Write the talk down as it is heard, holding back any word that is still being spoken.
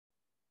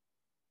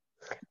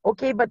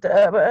Okay, but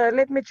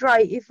let me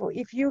try.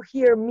 If you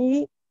hear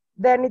me,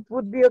 then it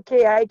would be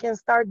okay. I can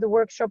start the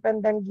workshop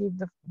and then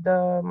give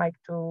the mic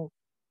to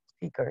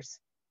speakers.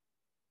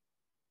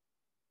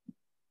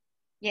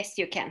 Yes,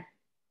 you can.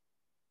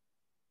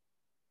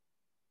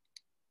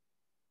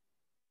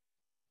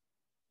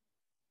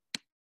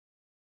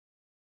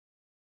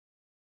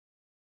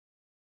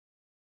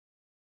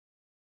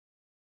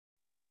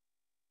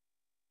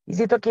 Is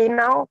it okay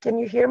now? Can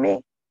you hear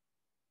me?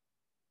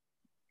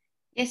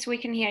 Yes, we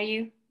can hear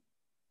you.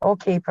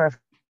 Okay,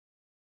 perfect.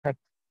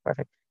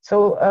 Perfect.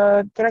 So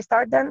can I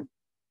start then?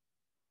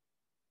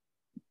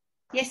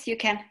 Yes, you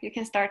can. You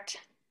can start.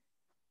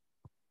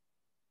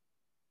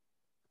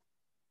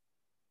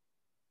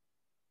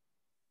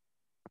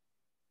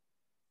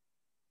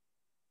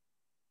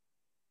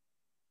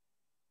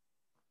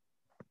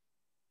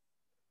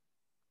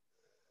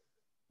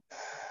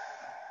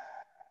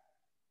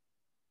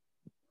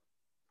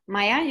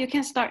 Maja, you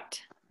can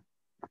start.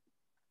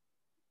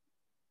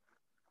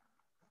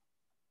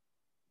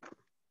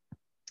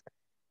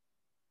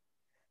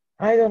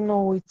 I don't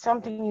know,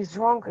 something is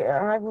wrong.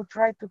 I will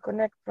try to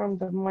connect from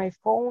my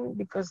phone,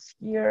 because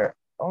here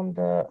on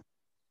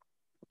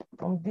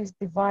this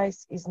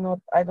device is not,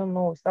 I don't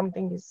know,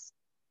 something is,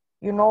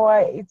 you know,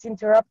 it's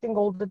interrupting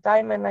all the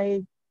time, and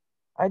I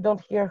don't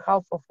hear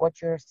half of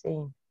what you're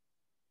saying.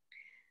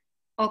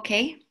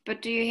 Okay,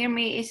 but do you hear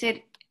me? Is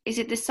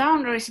it the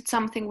sound, or is it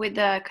something with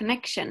the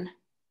connection?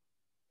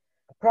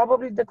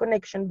 Probably the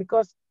connection,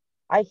 because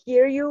I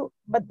hear you,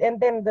 but and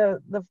then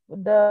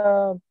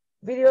the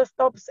video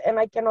stops and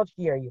I cannot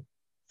hear you.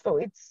 So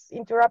it's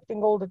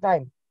interrupting all the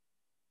time.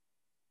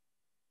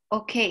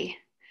 Okay.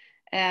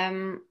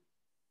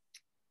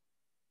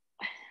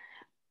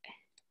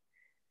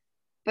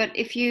 But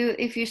if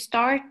you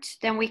start,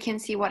 then we can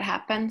see what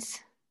happens.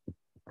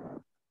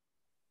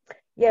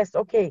 Yes,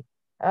 okay.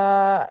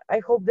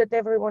 I hope that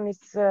everyone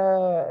is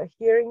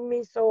hearing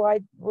me. So I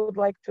would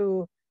like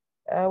to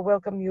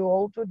welcome you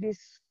all to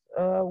this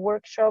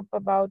workshop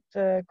about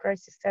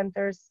crisis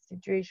centers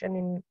situation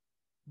in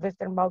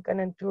Western Balkan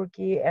and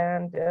Turkey,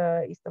 and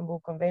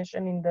Istanbul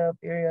Convention in the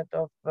period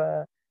of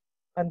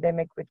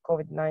pandemic with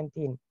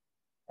COVID-19.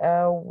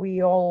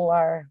 We all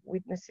are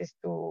witnesses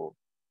to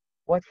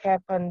what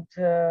happened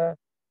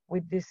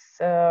with this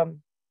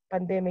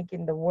pandemic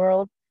in the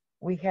world.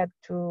 We had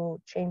to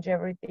change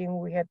everything.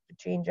 We had to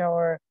change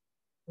our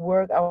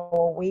work,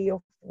 our way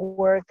of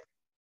work,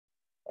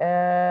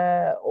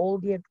 all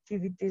the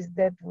activities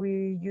that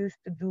we used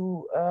to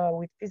do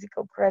with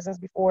physical presence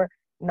before.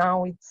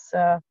 Now it's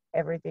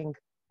everything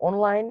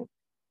online.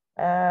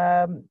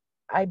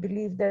 I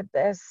believe that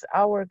as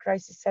our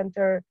crisis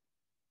center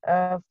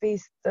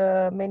faced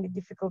many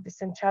difficulties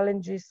and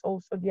challenges,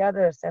 also the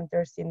other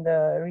centers in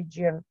the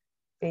region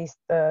faced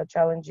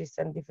challenges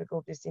and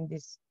difficulties in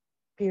this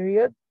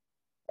period.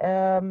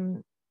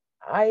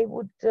 I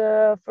would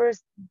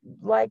first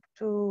like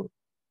to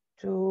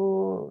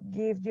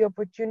give the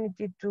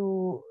opportunity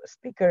to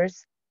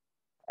speakers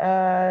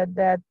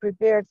that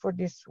prepared for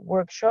this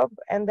workshop,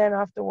 and then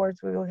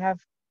afterwards we will have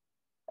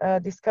a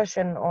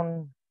discussion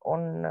on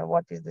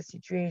what is the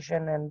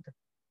situation and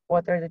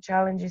what are the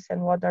challenges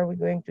and what are we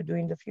going to do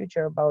in the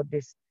future about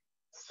this.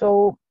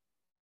 So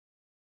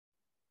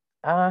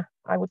I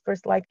would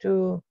first like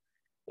to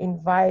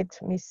invite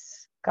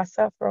Miss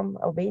Kasa from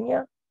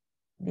Albania.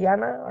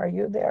 Dijana, are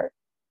you there?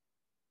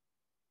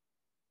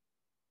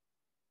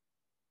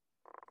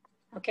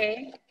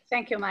 Okay,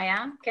 thank you,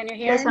 Maja. Can you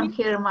hear me? Yes, I'm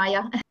here,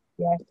 Maja.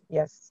 Yes,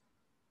 yes.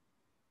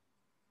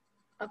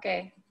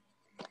 Okay.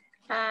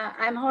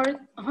 I'm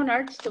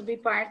honored to be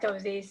part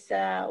of this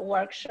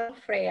workshop,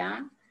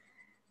 Freja,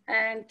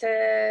 and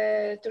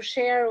to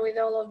share with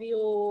all of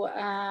you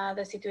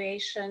the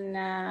situation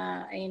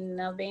in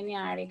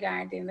Albania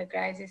regarding the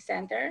crisis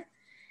center,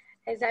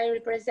 as I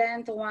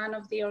represent one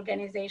of the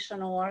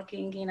organizations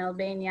working in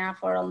Albania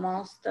for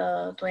almost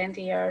 20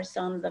 years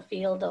on the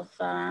field of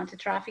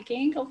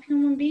anti-trafficking of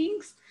human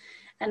beings,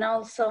 and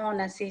also on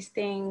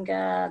assisting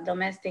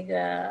domestic,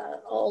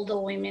 older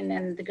women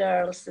and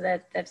girls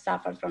that have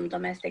suffered from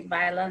domestic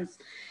violence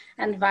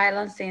and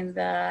violence in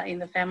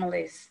the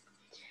families.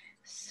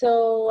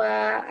 So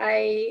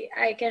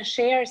I can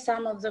share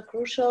some of the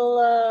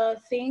crucial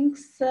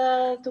things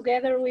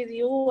together with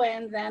you,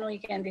 and then we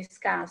can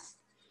discuss.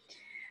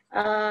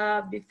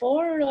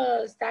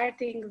 Before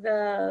starting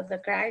the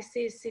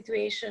crisis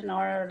situation,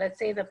 or let's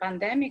say the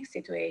pandemic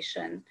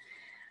situation,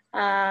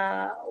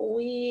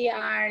 we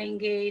are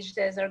engaged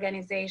as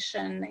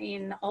organization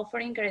in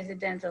offering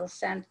residential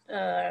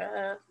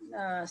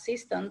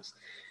assistance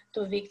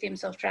to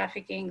victims of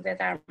trafficking that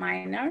are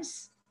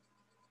minors.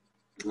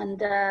 And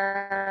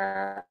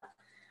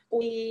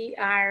we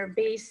are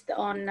based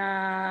on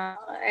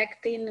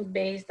acting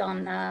based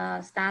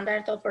on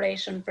standard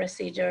operation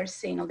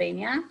procedures in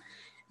Albania,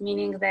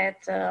 meaning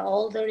that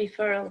all the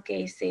referral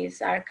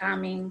cases are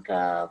coming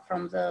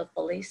from the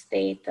police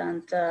state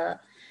and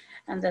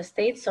the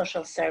state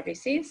social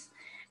services.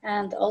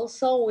 And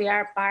also we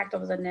are part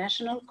of the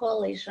National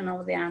Coalition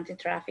of the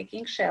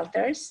Anti-Trafficking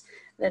Shelters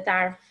that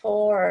are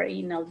 4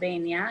 in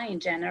Albania in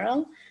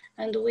general.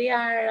 And we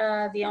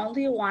are the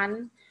only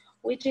one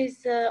which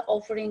is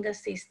offering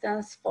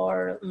assistance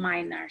for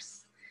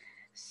minors.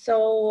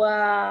 So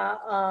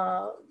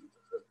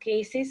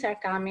cases are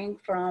coming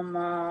from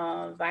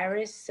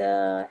various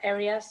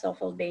areas of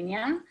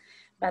Albania,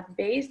 but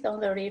based on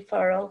the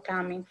referral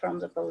coming from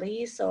the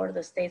police or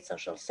the state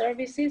social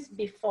services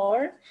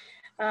before,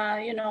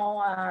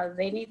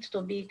 they need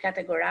to be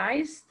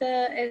categorized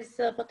as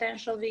a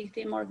potential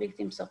victim or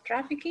victims of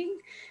trafficking.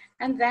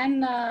 And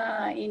then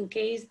in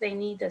case they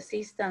need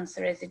assistance,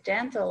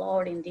 residential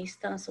or in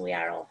distance, we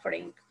are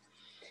offering.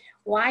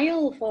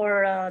 While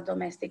for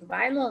domestic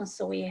violence,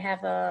 we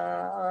have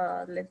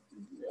a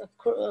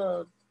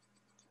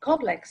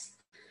complex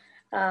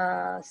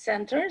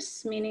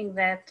centers, meaning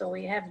that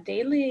we have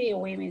daily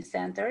women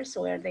centers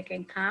where they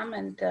can come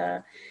and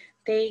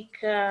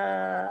take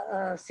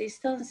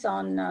assistance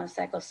on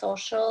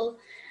psychosocial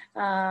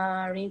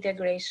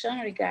reintegration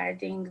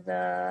regarding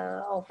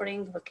the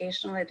offering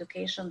vocational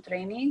education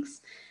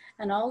trainings.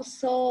 And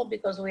also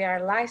because we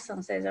are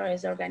licensed as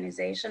an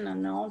organization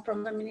and known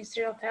from the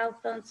Ministry of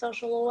Health and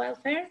Social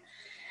Welfare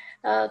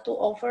to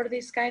offer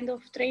this kind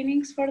of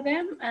trainings for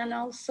them. And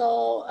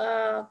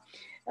also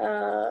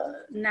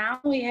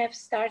now we have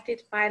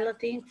started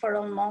piloting for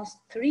almost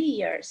 3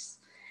 years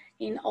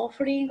in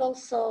offering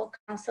also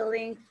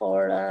counseling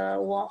for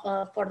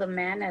the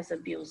men as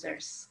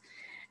abusers.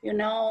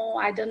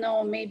 I don't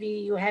know, maybe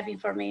you have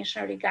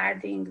information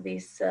regarding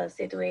this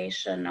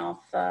situation of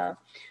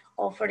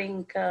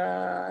offering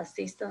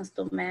assistance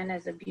to men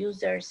as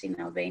abusers in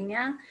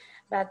Albania,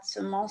 but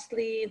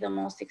mostly the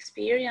most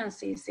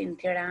experience is in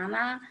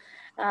Tirana.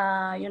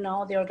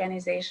 The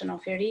organization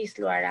of Iris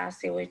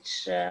Luarasi,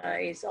 which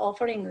is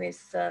offering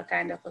this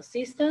kind of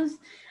assistance,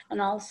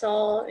 and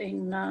also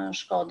in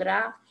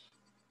Shkodra,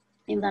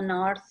 in the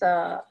north,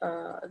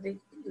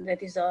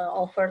 that is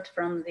offered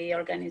from the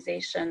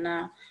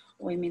organization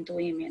Women to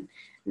Women.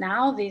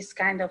 Now this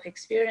kind of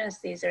experience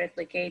is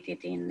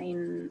replicated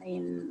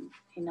in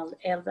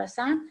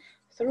Elbasan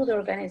through the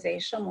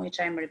organization which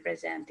I'm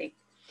representing.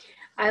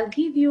 I'll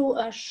give you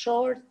a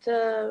short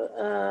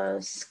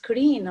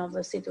screen of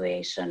the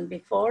situation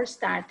before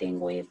starting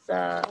with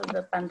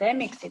the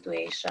pandemic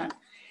situation,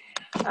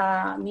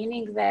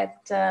 meaning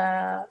that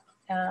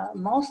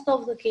most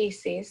of the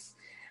cases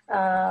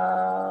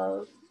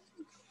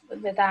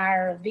that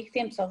are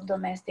victims of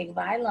domestic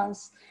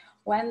violence,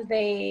 when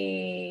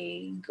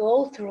they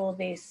go through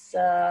this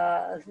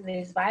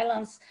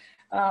violence,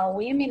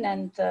 women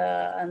and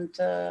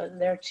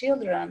their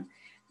children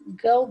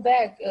go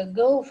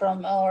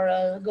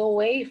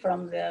away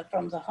from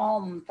the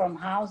home, from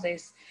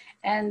houses,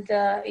 and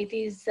it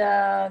is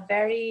a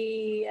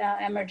very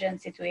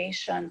emergent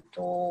situation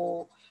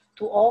to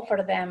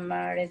offer them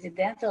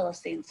residential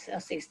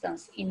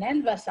assistance. In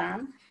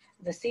Elbasan,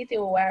 the city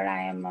where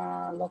I am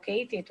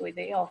located with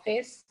the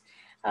office,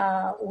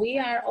 we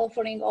are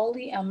offering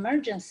only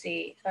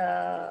emergency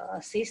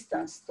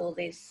assistance to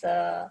these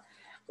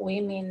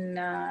women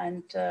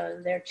and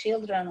their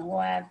children who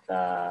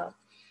have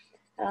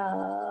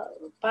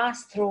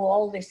passed through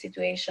all this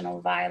situation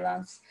of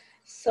violence.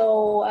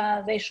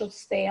 So they should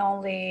stay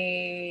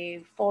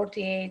only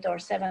 48 or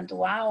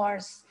 72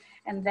 hours,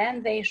 and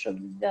then they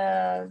should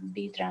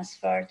be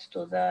transferred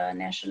to the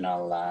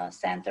national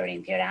center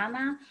in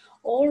Tirana,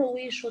 or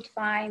we should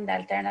find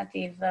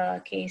alternative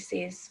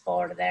cases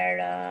for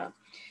their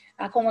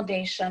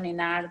accommodation in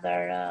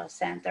other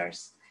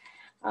centers.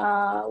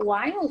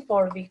 While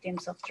for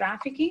victims of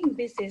trafficking,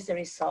 this is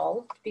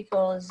resolved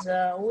because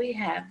we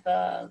have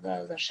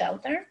the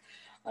shelter,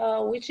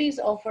 which is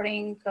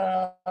offering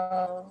the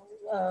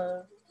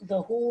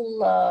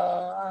whole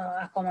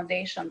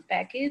accommodation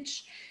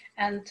package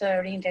and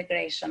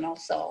reintegration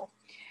also.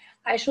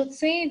 I should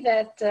say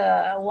that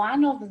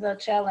one of the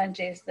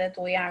challenges that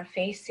we are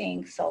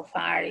facing so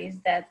far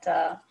is that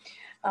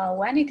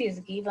when it is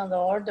given the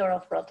order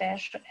of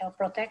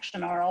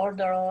protection or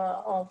order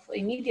of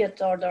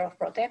immediate order of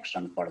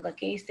protection for the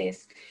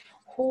cases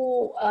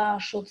who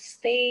should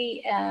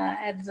stay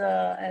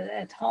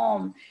at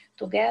home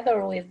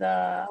together with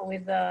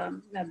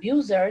the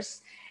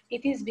abusers,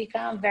 it is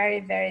become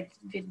very, very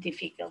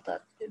difficult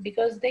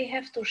because they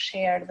have to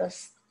share the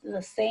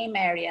same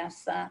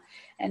areas,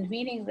 and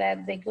meaning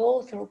that they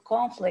go through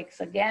conflicts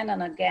again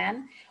and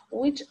again,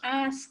 which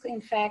ask,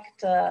 in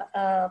fact,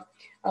 a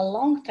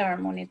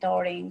long-term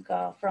monitoring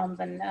from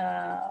the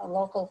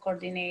local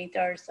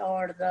coordinators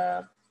or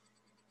the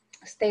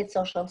state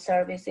social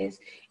services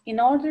in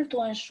order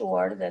to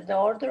ensure that the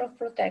order of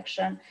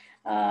protection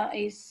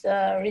is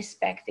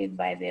respected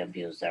by the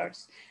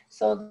abusers.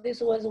 So this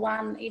was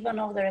one even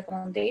of the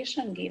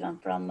recommendation given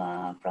from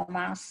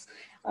us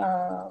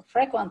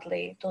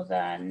frequently to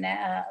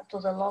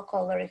the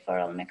local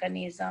referral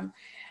mechanism.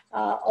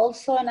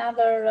 Also,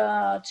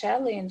 another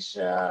challenge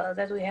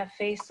that we have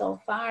faced so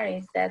far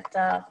is that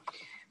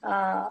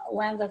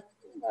when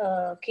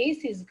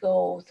cases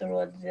go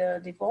through the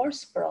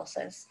divorce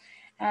process,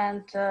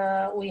 and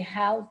we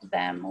help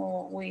them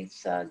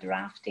with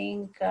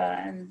drafting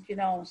and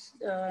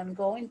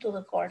going to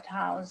the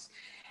courthouse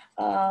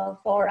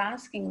for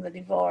asking the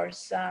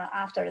divorce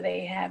after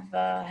they have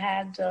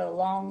had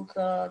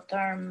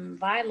long-term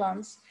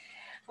violence.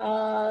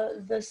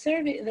 The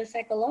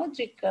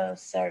psychological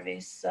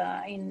service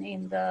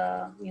in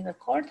the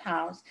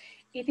courthouse,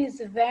 it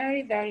is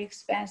very, very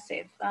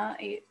expensive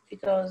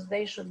because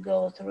they should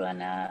go through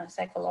a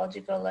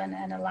psychological and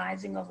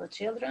analyzing of the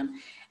children,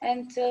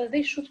 and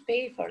they should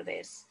pay for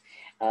this.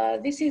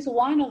 This is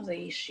one of the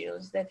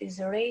issues that is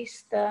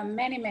raised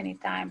many, many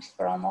times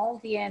from all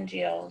the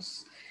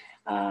NGOs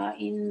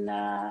in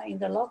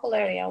the local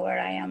area where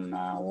I am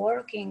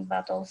working,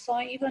 but also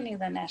even in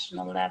the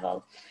national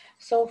level.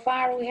 So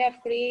far, we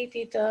have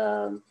created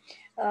a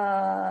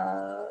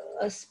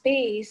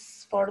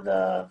space for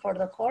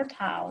the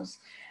courthouse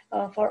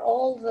for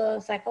all the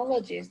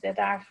psychologists that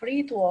are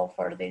free to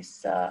offer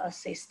this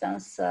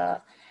assistance.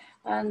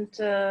 And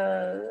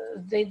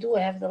they do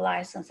have the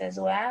license as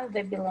well.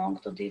 They belong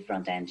to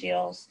different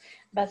NGOs,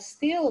 but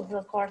still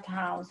the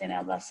courthouse in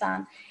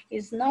Elbasan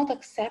is not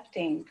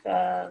accepting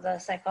the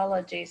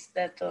psychologists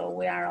that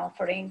we are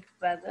offering,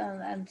 but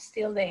and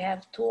still they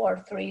have 2 or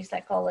 3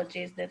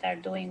 psychologists that are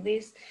doing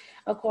this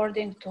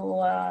according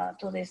to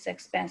this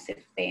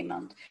expensive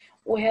payment.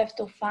 We have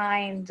to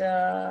find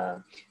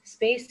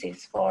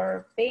spaces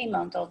for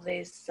payment of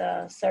these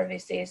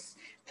services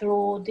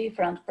through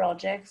different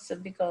projects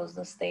because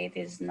the state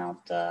is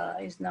not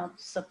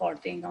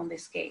supporting on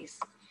this case.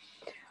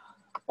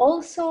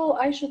 Also,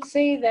 I should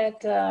say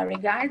that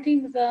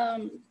regarding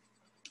the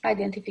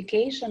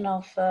identification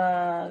of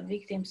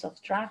victims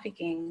of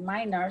trafficking,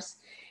 minors,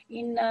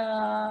 in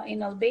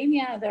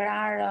Albania there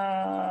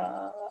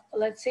are,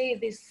 let's say,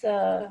 this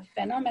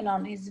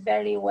phenomenon is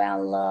very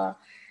well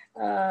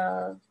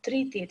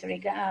treated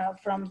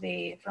from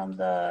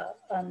the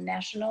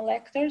national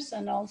actors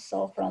and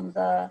also from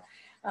the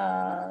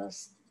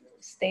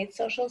state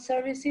social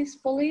services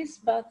police,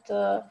 but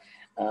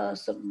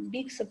so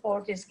big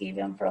support is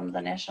given from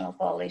the National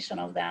Coalition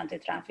of the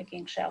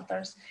Anti-Trafficking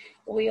Shelters.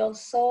 We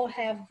also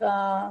have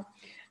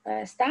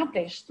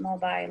established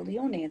mobile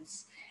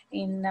units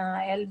in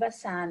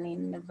Elbasan,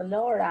 in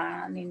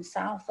Vlora, and in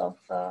south of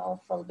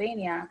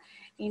Albania,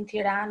 in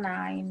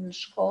Tirana, in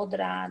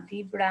Shkodra,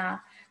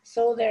 Dibra.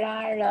 So there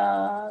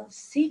are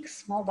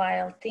 6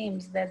 mobile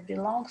teams that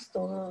belongs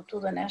to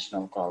the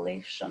National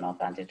Coalition of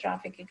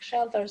Anti-Trafficking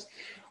Shelters,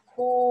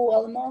 who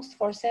almost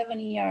for 7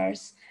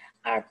 years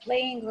are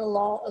playing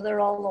the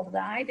role of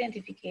the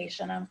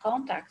identification and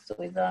contacts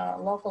with the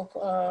local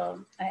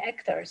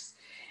actors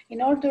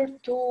in order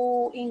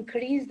to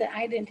increase the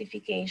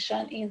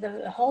identification in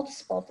the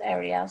hotspot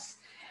areas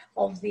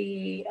of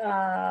the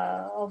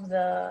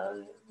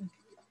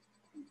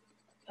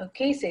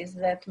cases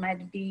that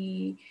might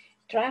be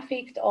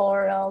trafficked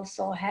or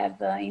also have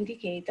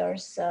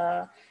indicators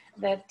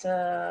that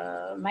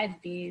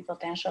might be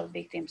potential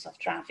victims of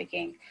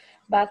trafficking.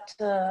 But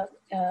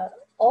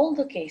all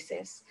the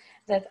cases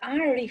that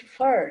are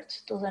referred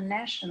to the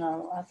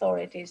national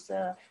authorities,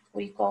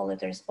 we call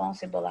it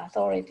responsible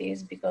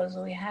authorities because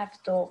we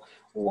have to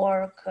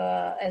work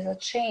as a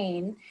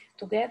chain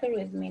together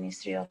with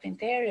Ministry of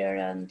Interior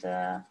and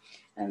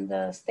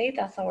the state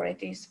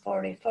authorities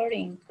for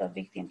referring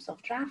victims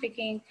of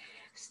trafficking.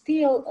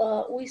 Still,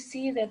 we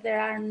see that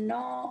there are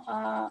no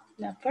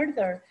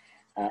further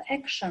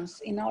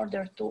actions in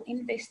order to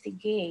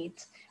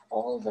investigate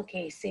all the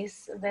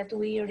cases that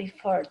we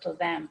refer to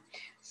them.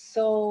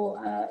 So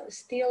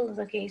still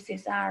the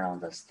cases are on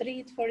the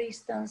street, for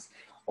instance,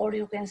 or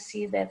you can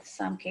see that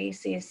some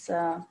cases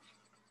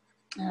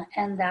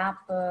end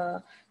up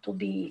to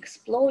be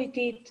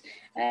exploited.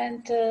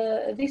 And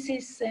this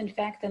is in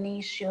fact an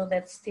issue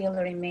that still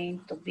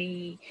remains to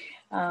be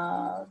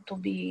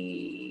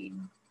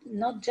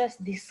not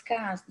just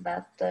discussed,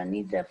 but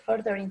need a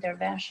further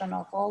intervention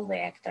of all the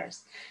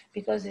actors,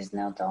 because it's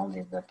not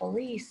only the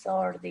police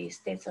or the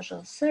state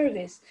social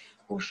service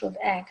who should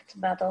act,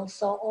 but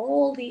also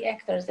all the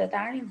actors that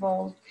are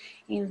involved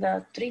in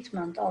the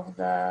treatment of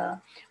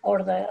the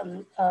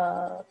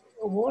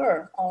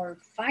war or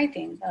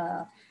fighting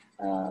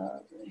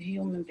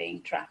human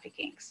being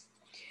traffickings.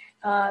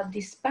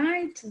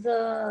 Despite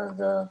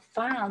the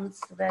funds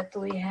that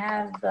we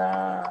have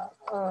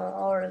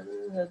or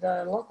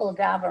the local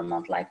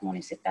government like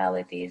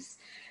municipalities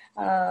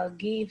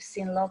gives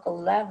in local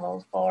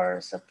level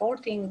for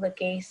supporting the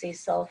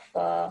cases of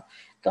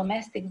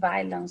domestic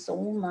violence of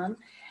women,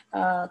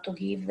 to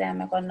give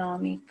them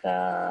economic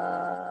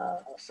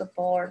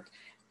support,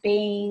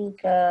 paying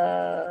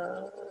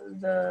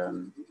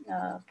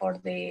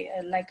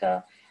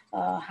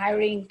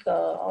hiring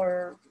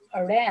or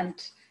a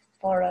rent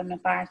for an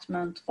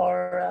apartment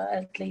for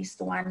at least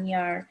 1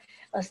 year,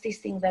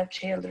 assisting their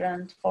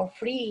children for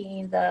free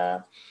in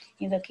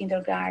the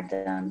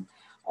kindergarten,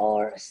 or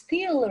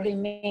still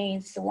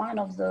remains one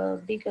of the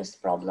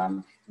biggest problems,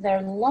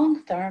 their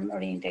long-term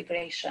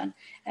reintegration.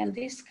 And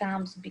this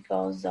comes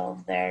because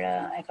of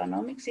their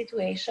economic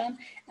situation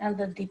and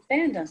the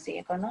dependency,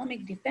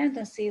 economic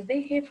dependency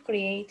they have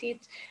created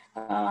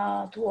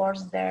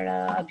towards their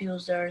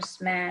abusers,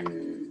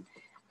 men,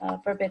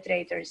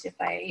 perpetrators, if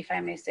I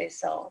may say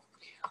so.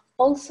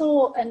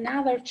 Also,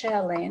 another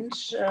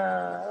challenge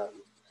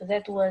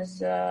that was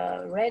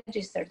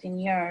registered in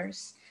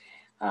years.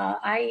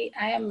 I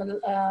am an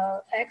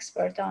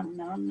expert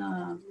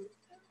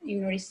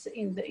in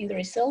the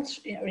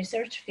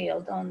research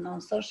field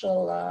on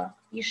social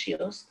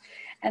issues,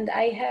 and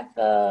I have,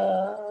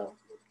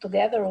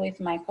 together with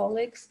my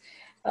colleagues,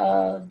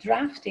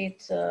 drafted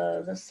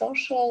the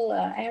social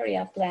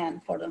area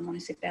plan for the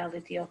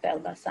municipality of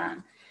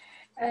Elbasan.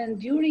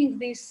 And during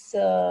this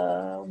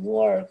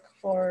work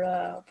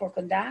for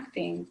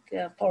conducting,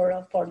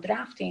 for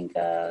drafting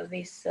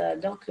these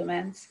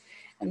documents,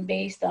 and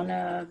based on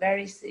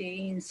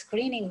in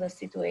screening the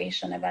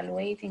situation,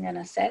 evaluating and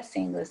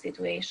assessing the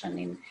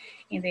situation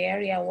in the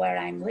area where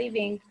I'm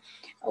living,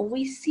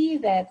 we see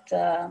that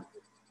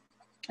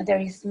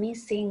there is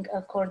missing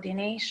a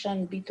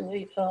coordination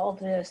between of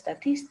the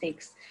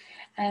statistics.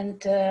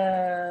 And,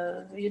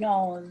 you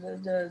know,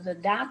 the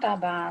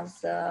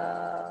database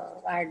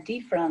are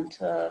different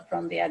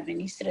from the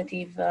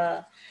administrative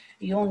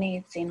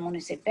units in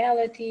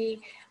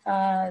municipality.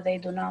 They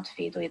do not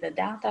fit with the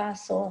data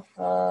so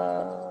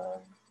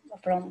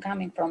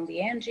coming from the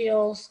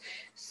NGOs.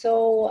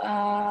 So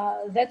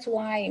that's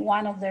why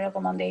one of the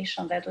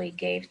recommendations that we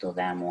gave to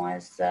them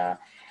was a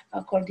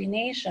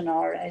coordination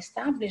or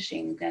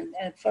establishing, and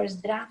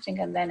first drafting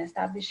and then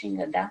establishing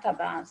a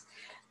database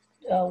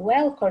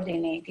well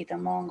coordinated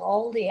among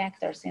all the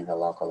actors in the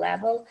local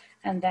level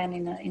and then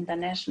in the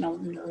national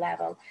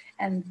level.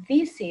 And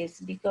this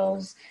is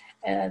because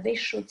they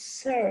should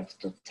serve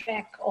to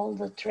track all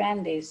the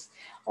trends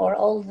or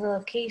all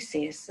the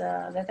cases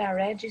that are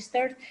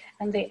registered,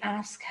 and they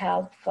ask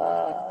help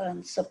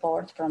and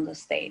support from the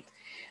state.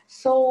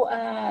 So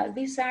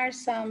these are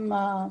some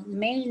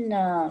main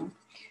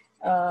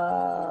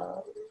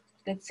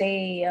let's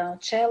say,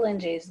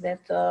 challenges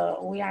that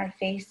we are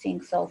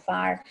facing so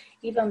far,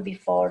 even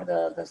before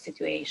the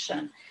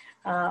situation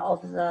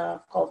of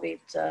the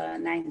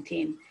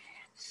COVID-19.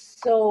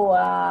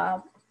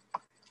 So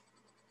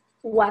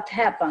what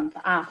happened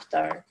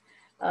after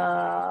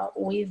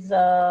with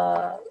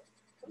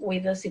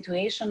the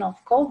situation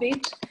of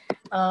COVID,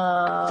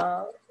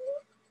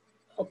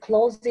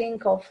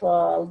 closing of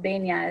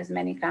Albania, as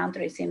many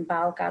countries in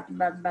Balkan,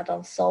 but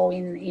also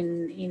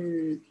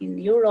in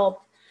Europe,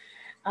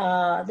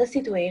 the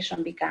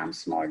situation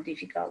becomes more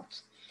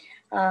difficult.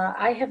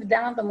 I have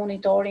done the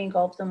monitoring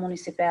of the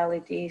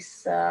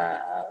municipalities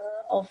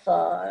of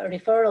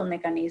referral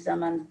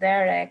mechanism and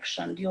their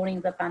action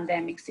during the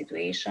pandemic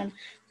situation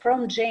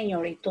from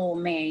January to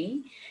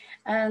May.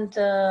 And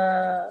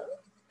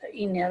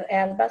in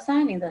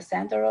Elbasan, in the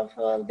center of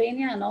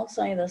Albania, and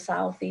also in the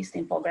southeast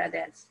in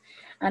Pogradec.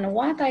 And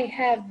what I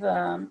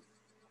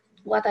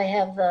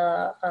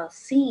have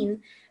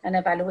seen and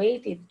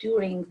evaluated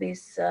during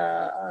this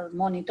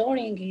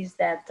monitoring is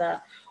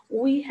that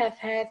we have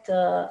had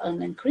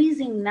an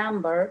increasing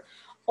number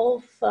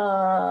of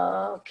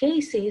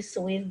cases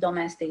with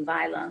domestic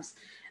violence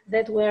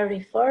that were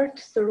referred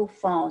through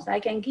phones. I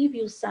can give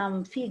you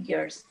some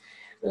figures,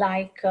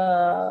 like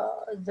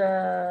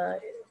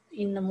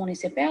in the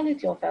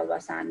municipality of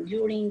Elbasan,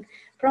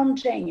 from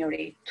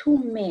January to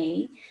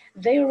May,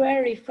 they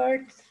were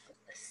referred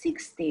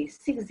 60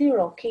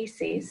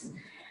 cases,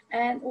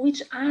 and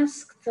which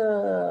asked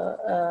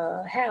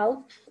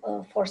help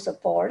for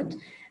support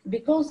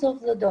because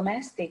of the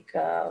domestic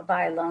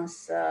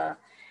violence.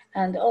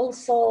 And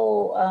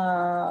also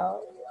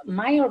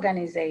my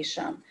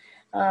organization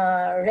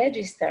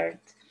registered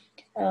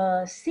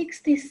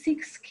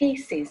 66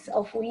 cases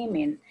of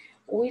women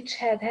which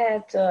had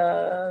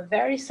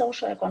very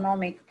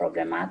socioeconomic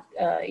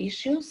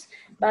issues,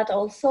 but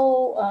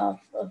also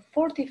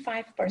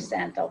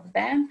 45% of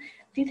them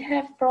did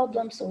have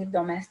problems with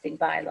domestic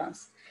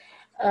violence.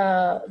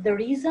 The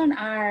reason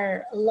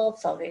are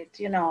lots of it,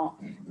 you know,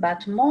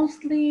 but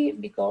mostly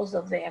because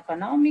of the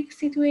economic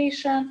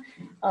situation,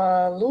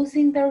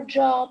 losing their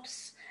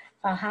jobs,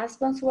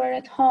 husbands were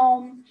at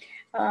home,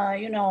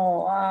 you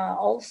know,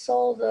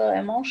 also the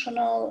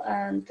emotional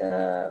and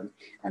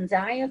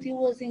anxiety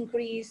was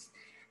increased,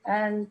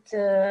 and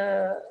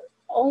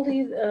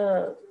only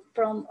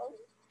from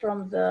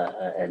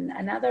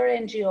another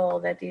NGO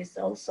that is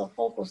also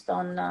focused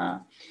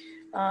on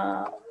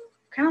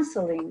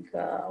counseling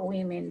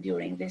women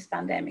during this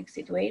pandemic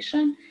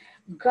situation,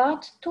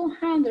 got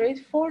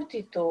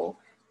 242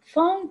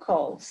 phone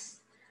calls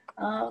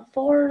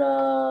for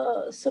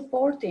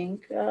supporting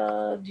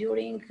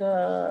during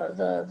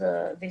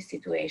this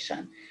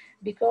situation,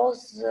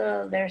 because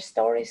their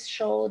stories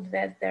showed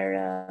that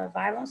their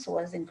violence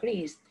was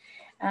increased.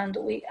 And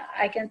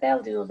I can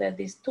tell you that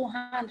these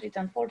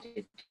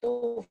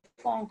 242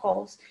 phone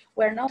calls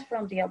were not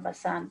from the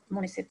Elbasan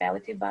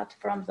municipality, but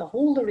from the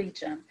whole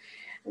region,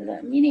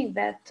 meaning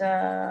that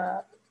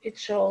it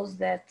shows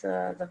that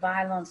the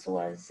violence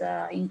was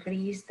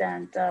increased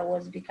and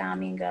was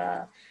becoming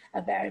a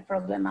very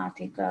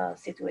problematic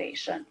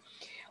situation.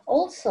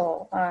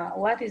 Also,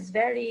 what is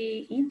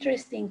very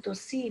interesting to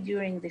see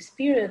during this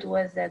period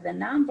was that the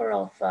number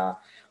of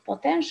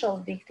potential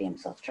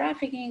victims of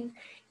trafficking,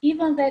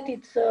 even that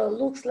it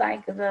looks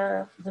like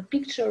the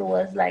picture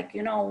was like,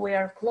 you know, we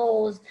are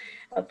closed,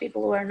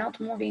 people were not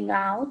moving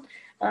out,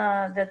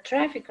 the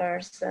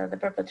traffickers, the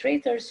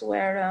perpetrators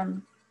were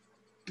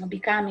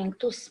becoming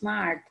too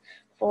smart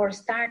for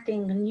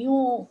starting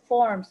new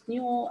forms,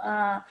 new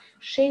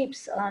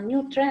shapes,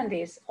 new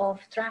trends of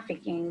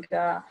trafficking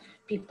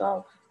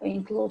people,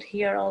 include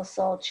here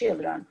also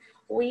children.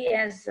 We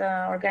as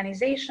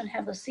organization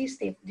have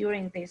assisted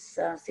during this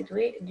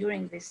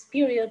during this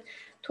period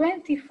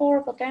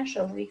 24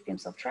 potential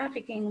victims of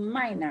trafficking,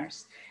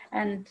 minors,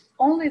 and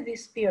only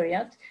this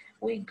period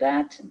we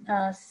got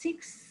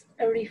 6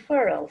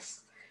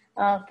 referrals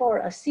for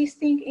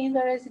assisting in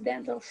the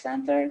residential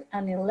center,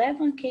 and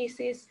 11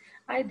 cases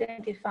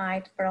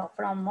identified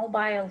from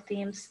mobile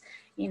teams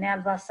in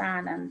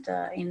Elbasan and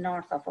in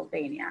north of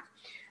Albania.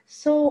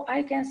 So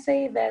I can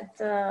say that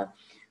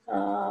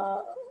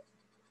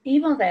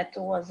even that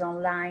was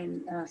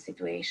online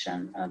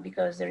situation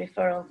because the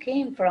referral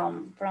came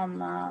from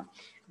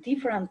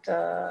different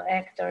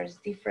actors,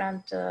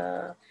 different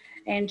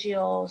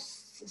NGOs,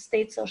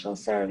 state social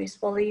service,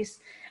 police.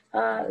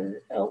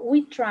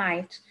 We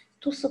tried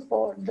to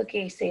support the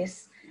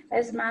cases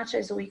as much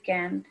as we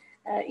can,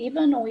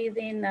 even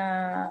within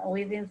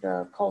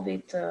the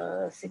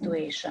COVID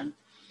situation.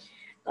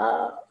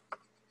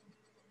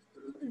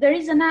 There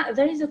is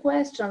a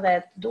question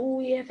that do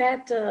we have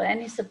had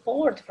any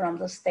support from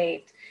the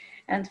state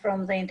and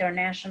from the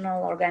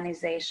international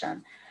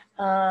organization?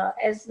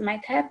 As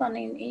might happen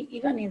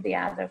even in the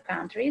other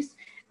countries,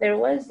 there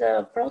was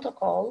a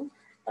protocol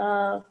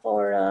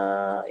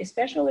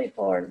especially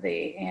for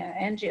the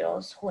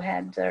NGOs who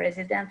had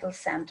residential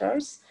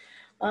centers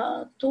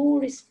to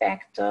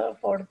respect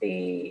for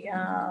the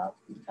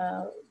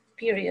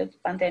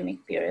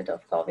pandemic period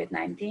of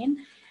COVID-19,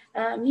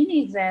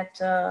 meaning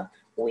that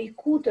we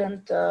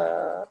couldn't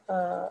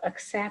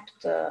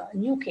accept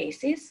new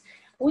cases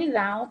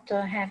without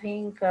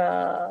having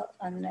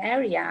an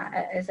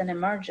area as an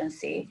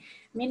emergency,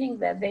 meaning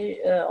that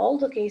all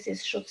the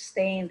cases should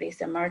stay in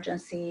these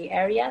emergency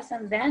areas,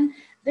 and then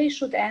they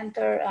should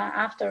enter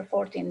after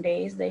 14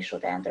 days. They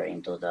should enter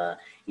into the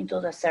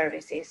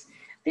services.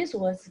 This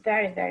was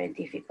very, very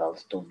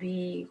difficult to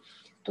be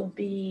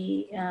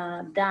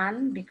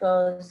done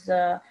because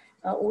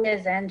we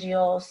as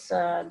NGOs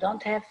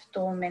don't have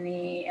too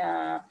many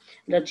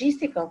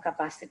logistical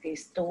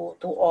capacities to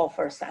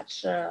offer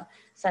such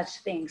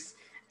things.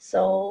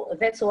 So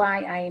that's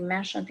why I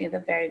mentioned in the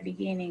very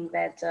beginning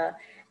that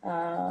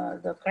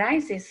the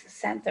crisis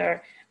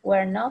center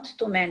were not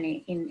too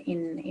many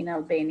in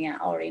Albania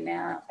or in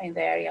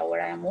the area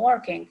where I am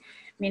working,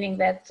 meaning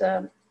that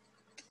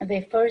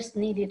they first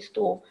needed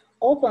to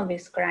open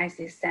these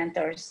crisis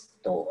centers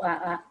to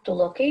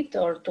locate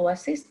or to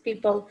assist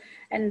people,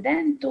 and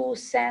then to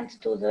send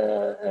to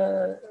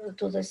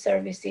the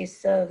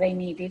services they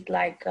needed,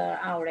 like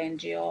our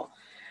NGO.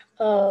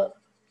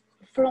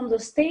 From the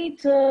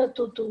state,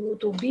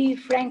 to be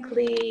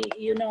frankly,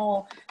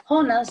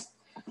 honest,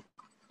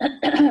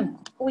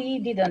 we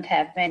didn't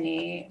have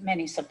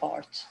many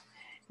support,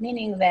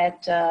 meaning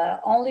that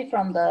only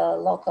from the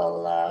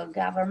local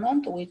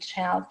government, which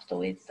helped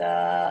with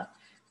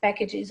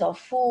packages of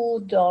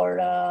food or,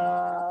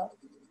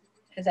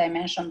 as I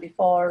mentioned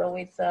before,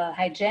 with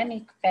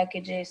hygienic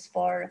packages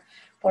for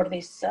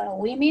these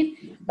women,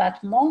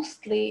 but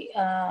mostly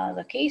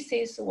the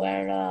cases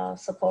were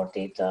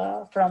supported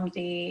from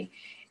the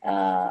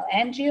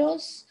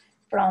NGOs,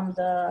 from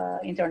the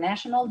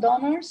international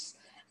donors,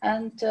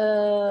 and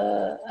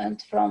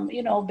from,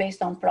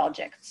 based on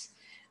projects.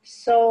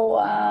 So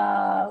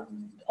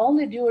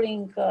only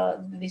during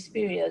this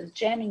period,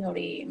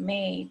 January,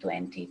 May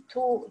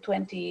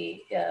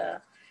 2020,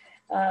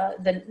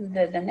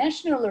 the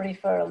national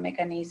referral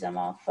mechanism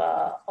of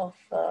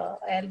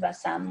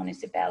Elbasan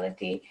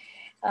municipality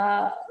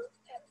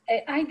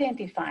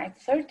identified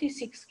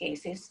 36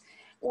 cases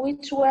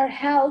which were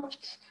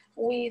helped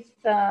with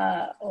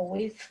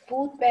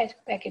food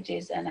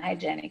packages and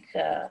hygienic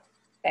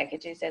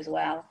packages as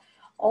well.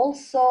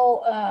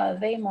 Also,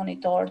 they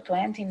monitored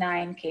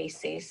 29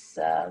 cases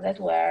that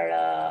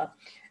were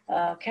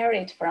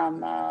carried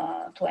from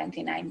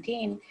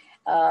 2019,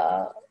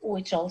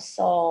 which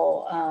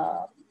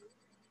also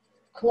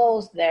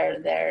closed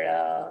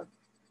their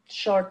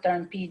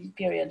short-term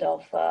period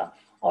of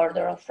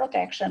order of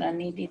protection and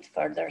needed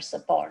further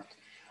support.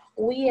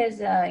 We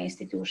as an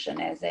institution,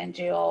 as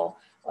NGO,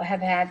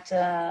 have had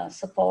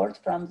support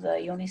from the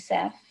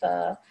UNICEF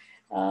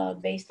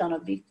based on a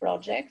big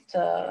project.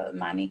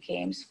 Money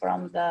came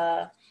from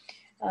the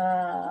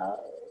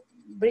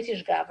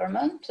British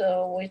government,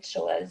 which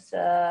was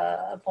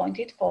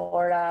appointed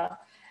for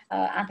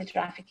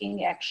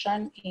anti-trafficking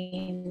action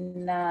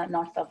in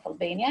north of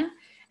Albania.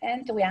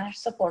 And we are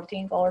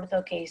supporting all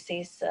the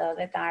cases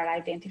that are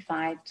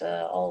identified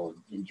all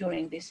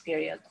during this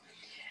period.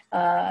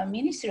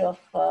 Ministry of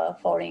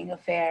Foreign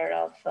Affairs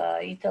of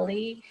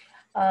Italy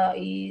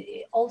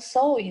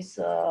also is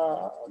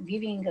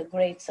giving a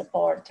great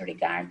support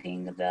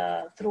regarding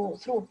the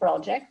through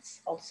projects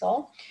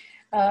also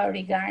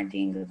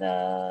regarding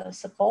the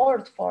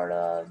support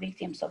for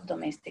victims of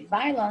domestic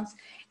violence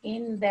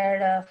in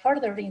their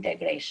further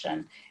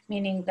integration,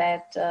 meaning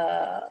that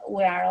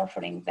we are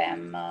offering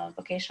them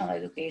vocational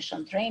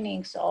education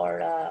trainings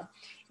or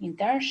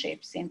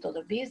internships into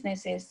the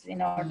businesses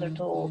in order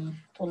to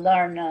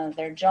learn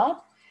their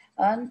job.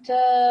 And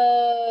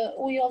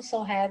we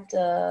also had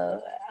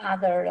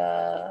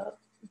other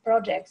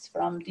projects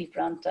from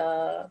different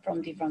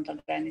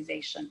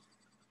organizations.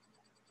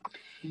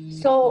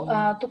 So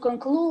to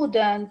conclude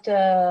and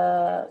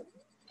to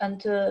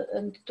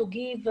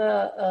give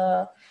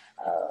an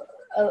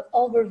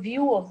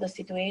overview of the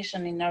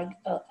situation in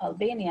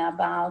Albania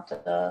about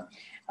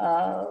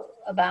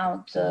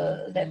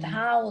that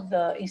how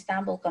the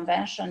Istanbul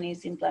Convention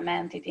is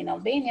implemented in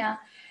Albania,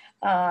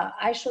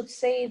 I should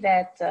say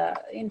that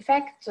in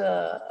fact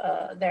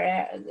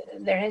there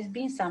has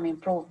been some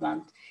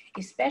improvement,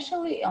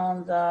 especially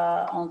on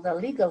the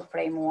legal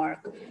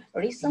framework.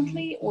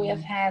 Recently, we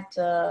have had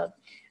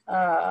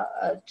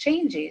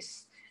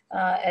changes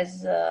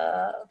as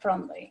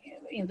from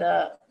in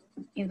the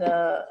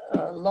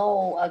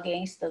law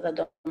against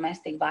the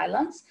domestic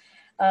violence,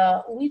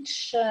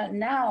 which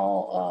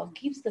now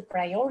gives the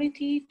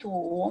priority to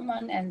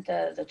women and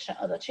the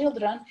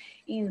children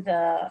in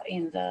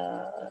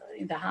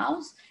the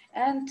house,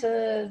 and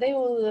they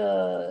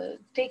will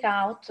take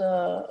out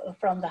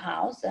from the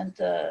house and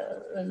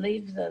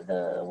leave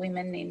the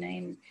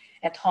women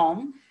at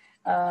home,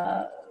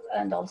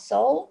 and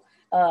also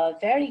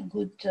very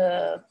good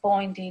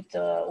point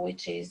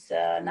which is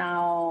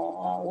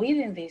now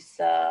within these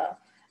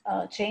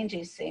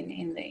changes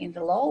in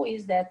the law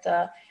is that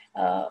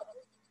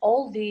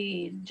all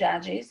the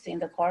judges in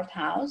the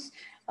courthouse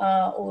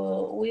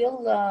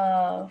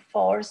will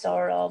force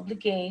or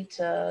obligate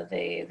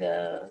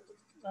the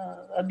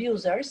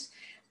abusers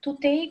to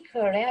take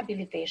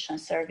rehabilitation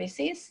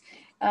services,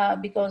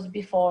 because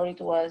before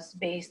it was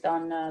based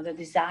on the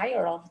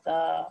desire of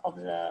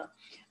the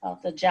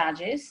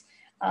judges.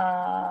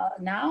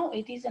 Now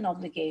it is an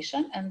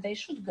obligation, and they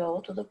should go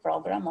to the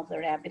program of the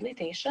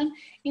rehabilitation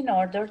in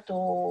order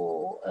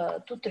to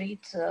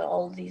treat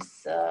all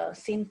these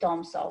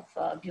symptoms of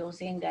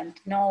abusing and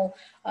know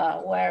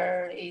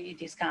where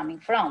it is coming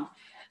from.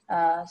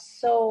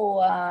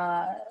 So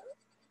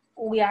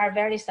we are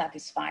very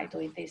satisfied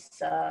with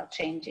these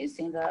changes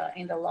in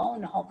the law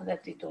and hope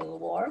that it will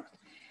work.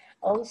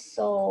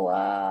 Also,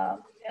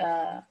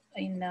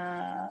 in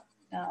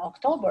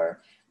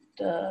October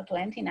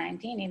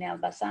 2019 in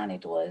Elbasan,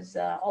 it was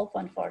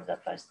opened for the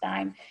first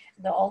time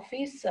the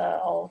office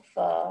of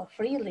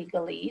free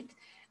legal aid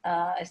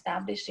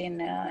established in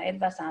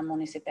Elbasan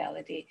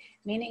municipality,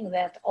 meaning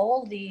that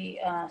all the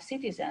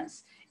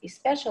citizens,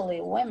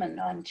 especially women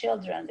and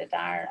children that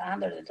are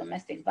under the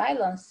domestic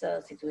violence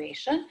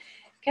situation,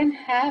 can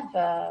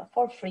have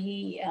for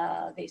free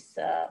this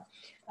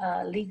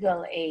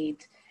legal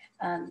aid.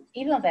 And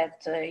even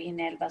that in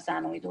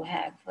Elbasan we do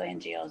have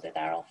NGOs that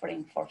are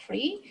offering for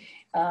free.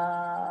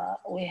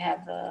 We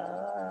have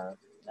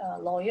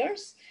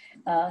lawyers.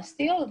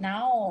 Still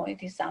now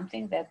it is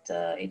something that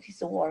it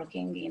is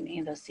working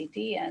in the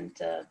city, and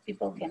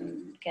people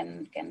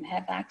can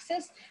have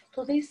access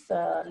to this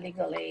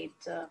legal aid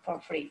for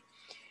free.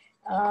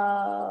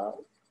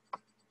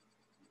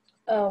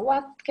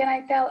 What can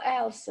I tell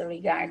else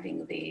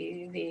regarding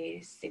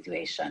the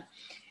situation?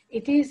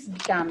 It is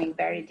becoming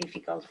very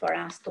difficult for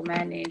us to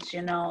manage,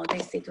 you know,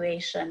 this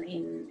situation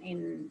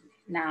in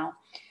now.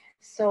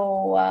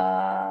 So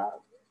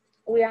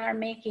we are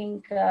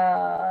making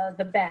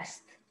the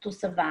best to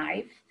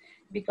survive,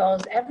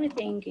 because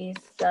everything is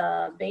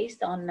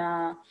based on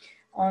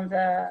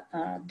the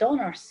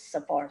donors'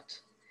 support.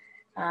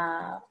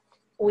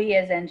 We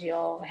as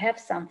NGO have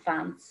some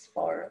funds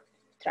for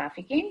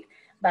trafficking,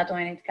 but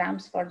when it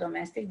comes for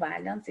domestic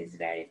violence, it's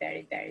very,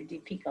 very, very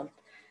difficult.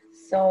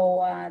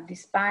 So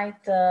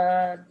despite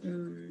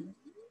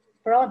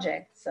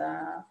projects,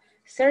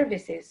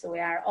 services we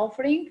are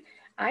offering,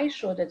 I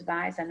should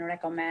advise and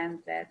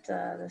recommend that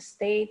the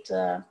state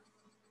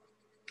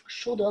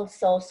should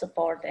also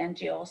support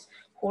NGOs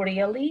who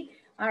really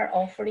are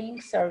offering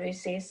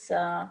services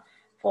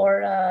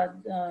for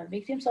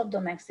victims of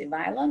domestic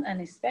violence,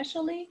 and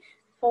especially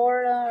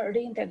for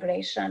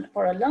reintegration,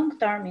 for a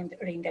long-term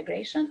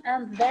reintegration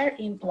and their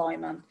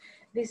employment.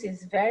 This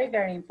is very,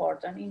 very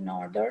important in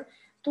order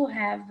to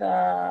have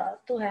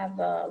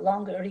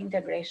longer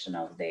reintegration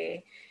of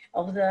the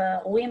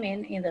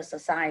women in the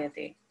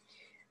society.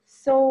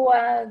 So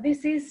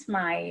this is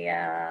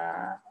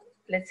my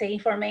let's say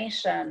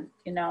information,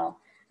 you know,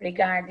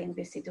 regarding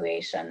this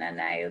situation. And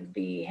I would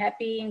be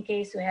happy in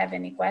case you have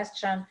any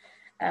question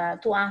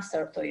to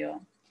answer to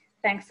you.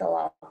 Thanks a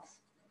lot.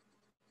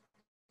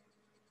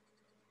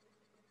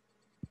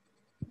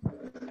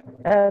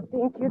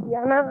 Thank you,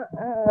 Dijana.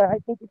 I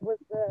think it was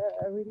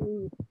a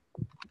really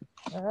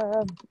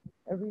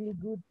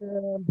good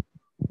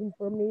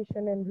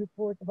information and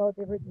report about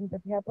everything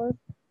that happened,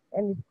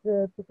 and it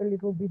took a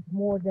little bit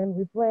more than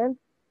we planned.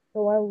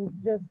 So I'll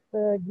just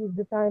give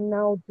the time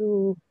now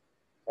to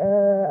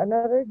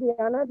another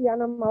Dijana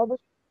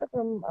Malbaša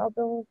from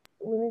Alban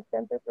Women's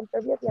Center from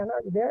Serbia. Dijana,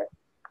 are you there?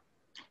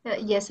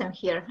 Yes, I'm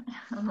here.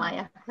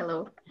 Maya,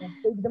 hello.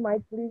 Take the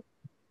mic, please.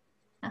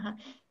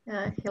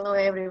 Hello,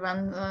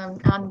 everyone.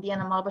 I'm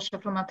Dijana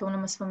Malbaša from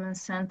Autonomous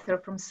Women's Center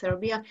from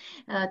Serbia.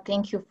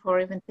 Thank you for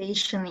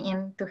invitation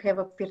and to have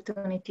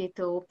opportunity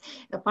to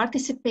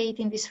participate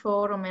in this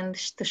forum and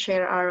to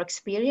share our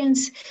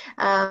experience.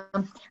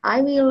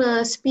 I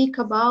will speak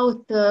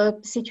about the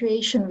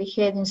situation we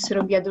had in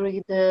Serbia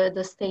during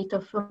the state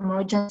of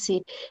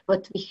emergency,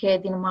 what we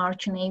had in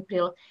March and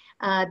April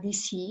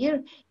this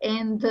year,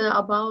 and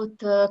about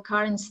the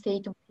current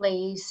state of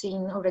place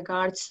in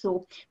regards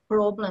to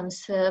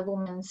problems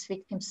women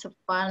victims of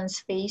violence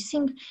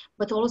facing,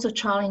 but also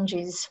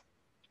challenges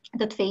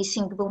that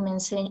facing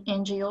women's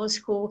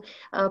NGOs who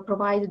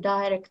provide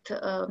direct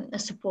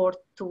support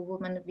to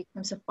women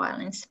victims of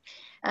violence.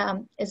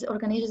 As an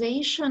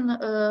organization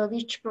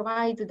which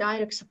provide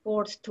direct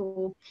support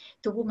to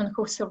women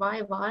who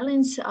survive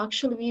violence,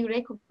 actually we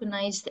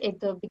recognized at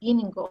the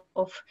beginning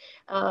of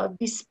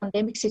this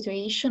pandemic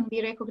situation,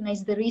 we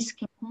recognized the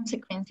risk and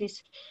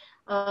consequences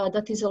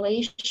that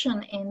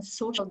isolation and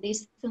social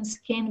distance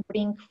can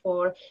bring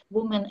for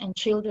women and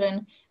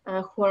children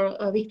who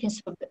are victims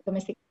of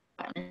domestic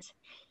violence.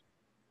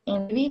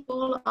 And we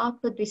call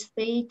up the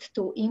state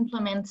to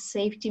implement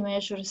safety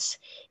measures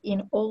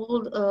in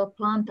all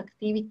planned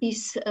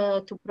activities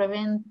to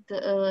prevent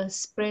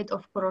spread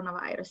of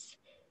coronavirus.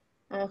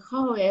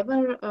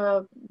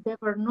 However, there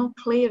were no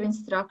clear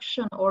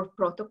instruction or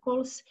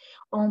protocols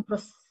on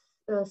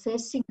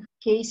processing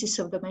cases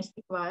of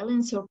domestic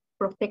violence or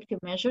protective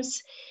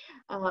measures.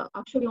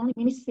 Actually, only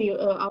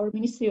our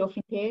Ministry of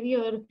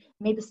Interior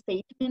made a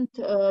statement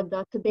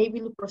that they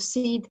will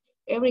proceed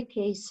every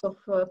case of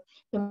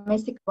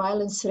domestic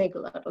violence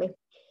regularly.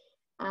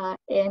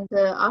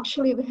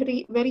 Actually,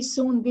 very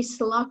soon, this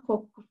lack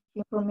of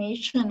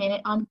information and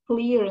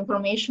unclear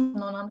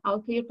information on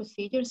unclear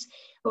procedures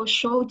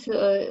showed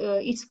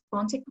its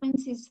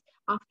consequences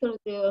after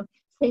the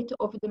state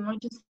of the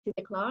emergency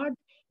declared.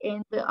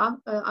 And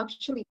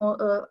actually,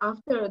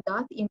 after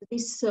that, in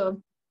this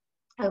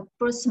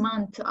first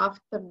month after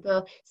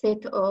the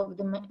state of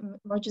the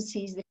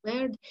emergency is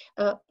declared,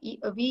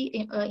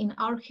 we in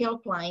our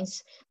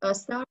helplines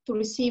start to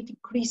receive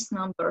increased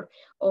number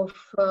of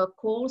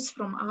calls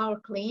from our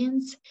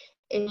clients,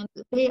 and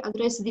they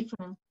addressed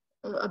different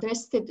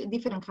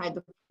kind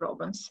of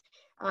problems.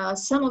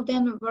 Some of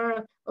them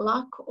were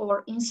lack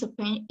or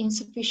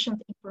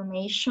insufficient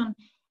information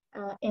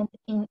and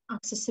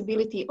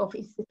inaccessibility of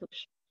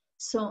institutions.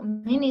 So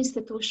many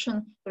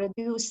institutions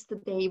reduced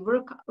their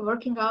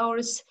working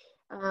hours,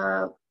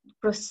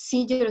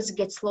 procedures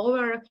get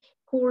slower,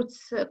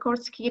 courts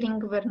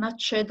hearings were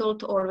not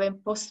scheduled or were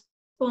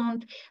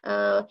postponed.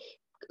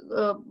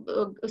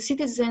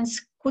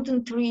 Citizens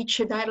couldn't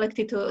reach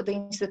directly to the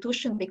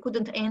institution, they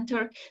couldn't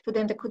enter, so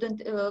then they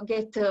couldn't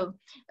get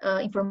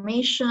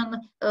information.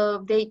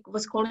 They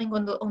was calling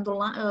on the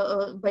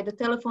line by the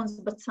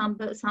telephones, but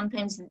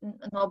sometimes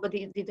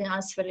nobody didn't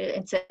answer,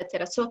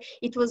 etc. So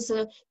it was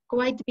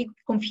quite big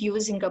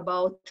confusing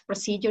about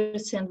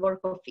procedures and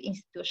work of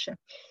institution.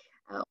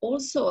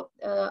 Also,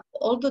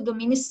 although the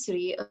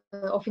Ministry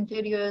of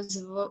Interior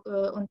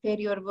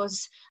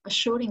was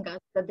assuring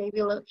us that they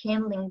will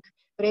handling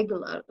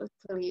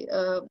regularly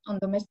on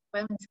domestic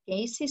violence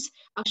cases,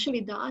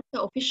 actually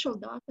official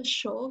data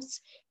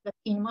shows that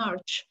in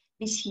March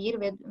this year,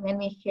 when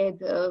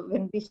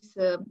this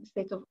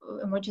state of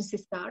emergency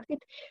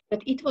started,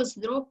 that it was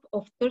a drop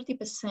of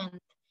 30%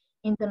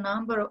 in the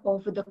number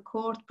of the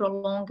court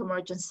prolonged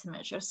emergency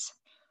measures.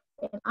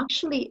 And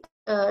actually,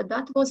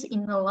 that was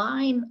in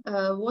line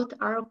what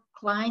our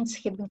clients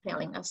had been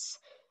telling us.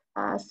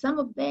 Some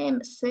of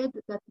them said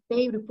that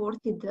they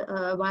reported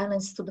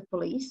violence to the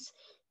police,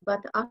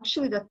 but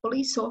actually the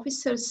police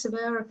officers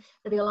were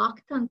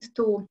reluctant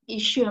to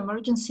issue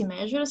emergency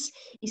measures,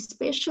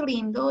 especially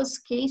in those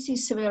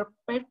cases where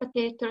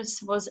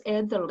perpetrators was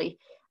elderly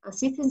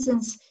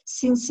citizens,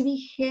 since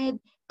we had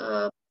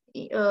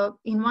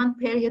in one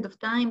period of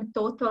time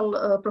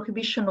total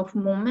prohibition of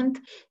movement,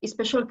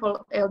 especially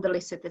for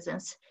elderly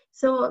citizens.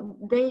 So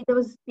they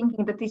was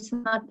thinking that it's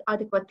not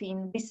adequate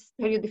in this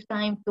period of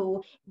time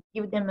to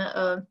give them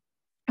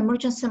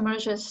emergency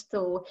measures,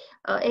 to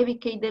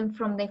evacuate them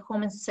from their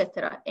home,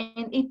 etc.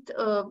 And it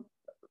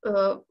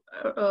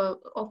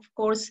of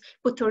course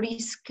put a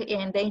risk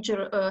and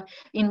danger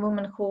in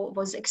women who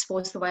was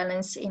exposed to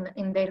violence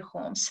in their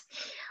homes.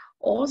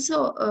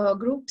 Also,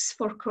 groups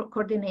for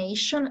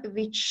coordination,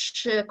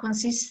 which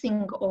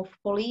consisting of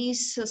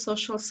police,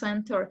 social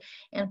center,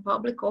 and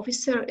public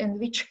officer, and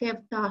which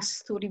have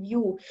tasks to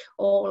review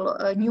all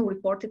new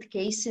reported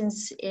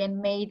cases and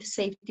made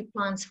safety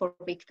plans for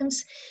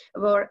victims,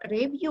 were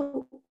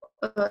reviewed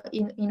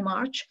in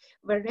March,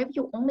 were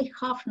review only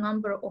half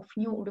number of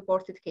new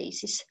reported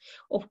cases.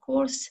 Of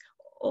course,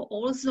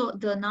 also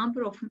the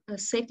number of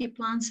safety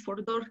plans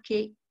for those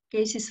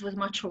cases was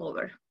much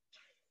lower.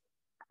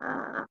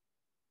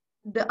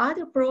 The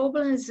other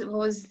problems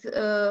was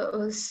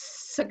a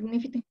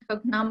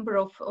significant number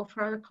of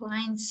our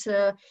clients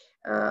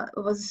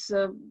was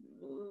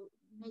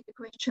made a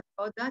question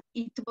about that.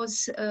 It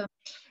was a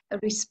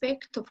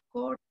respect of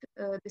court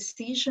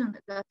decision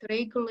that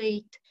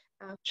regulate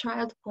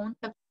child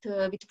contact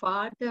with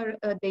father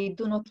they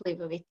do not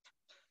live with.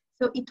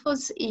 So it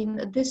was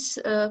in this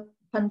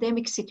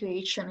pandemic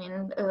situation,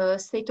 in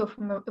state of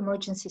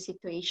emergency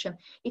situation,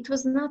 it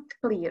was not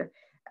clear.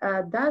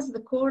 Does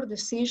the court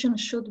decision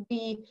should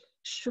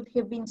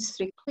have been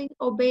strictly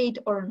obeyed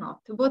or not?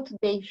 What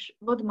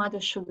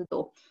mother should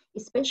do,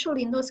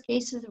 especially in those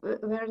cases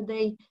where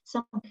they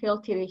some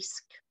healthy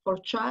risk for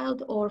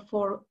child or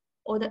for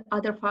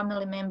other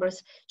family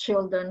members,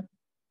 children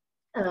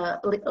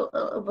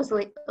was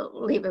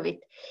live with.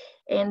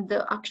 And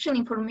actual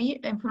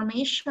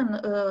information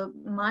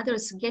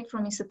mothers get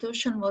from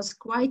institution was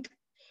quite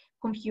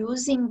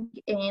confusing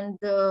and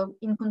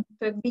in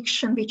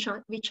contradiction with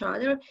each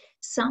other.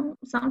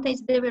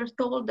 Sometimes they were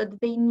told that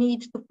they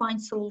need to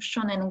find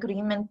solution and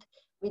agreement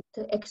with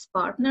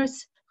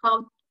ex-partners,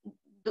 how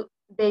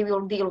they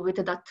will deal with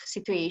that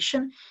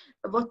situation.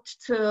 What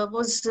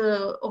was,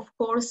 of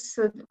course,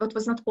 what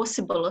was not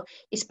possible,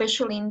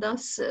 especially in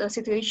this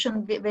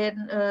situation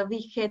when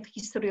we had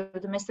history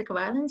of domestic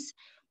violence.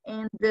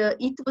 And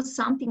it was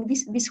something,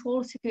 this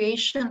whole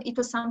situation, it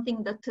was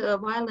something that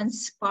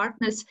violence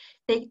partners,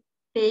 they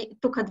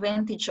took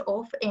advantage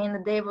of,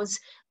 and they was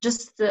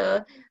just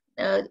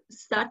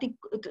starting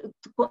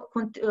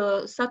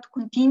to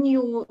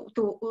continue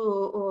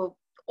to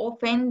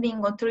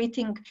offending or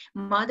treating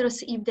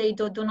mothers if they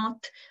do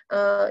not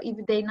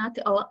if they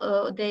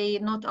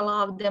not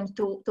allow them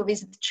to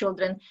visit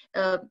children,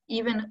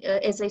 even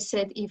as I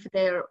said,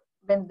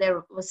 when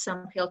there was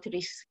some health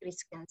risk,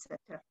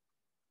 etc.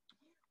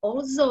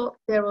 Also,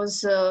 there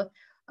was a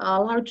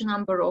large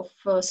number of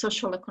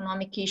social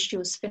economic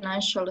issues,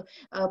 financial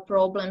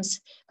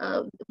problems.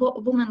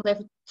 Women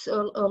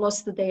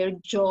lost their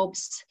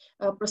jobs.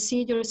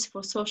 Procedures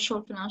for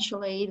social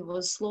financial aid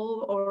was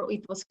slow, or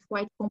it was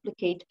quite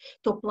complicated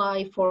to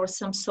apply for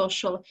some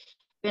social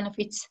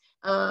benefits.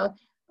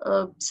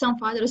 Some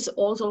fathers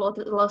also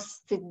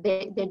lost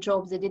their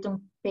jobs. They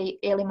didn't pay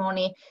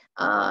alimony.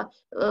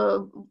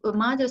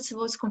 Mothers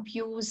was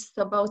confused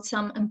about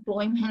some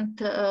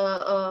employment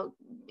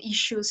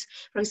issues.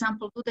 For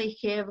example, do they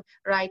have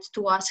right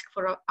to ask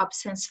for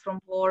absence from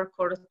work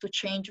or to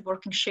change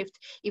working shift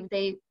if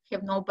they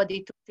have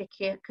nobody to take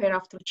care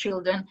after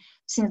children,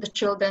 since the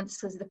children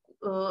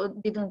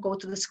didn't go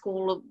to the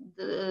school,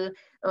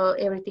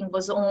 everything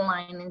was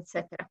online,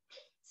 etc.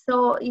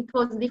 So it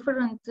was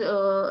different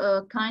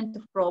kind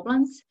of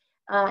problems.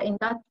 In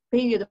that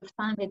period of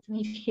time that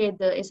we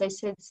had, as I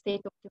said,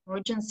 state of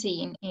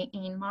emergency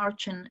in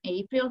March and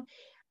April.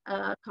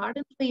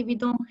 Currently, we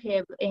don't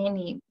have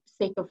any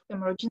state of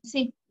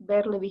emergency.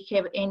 Barely we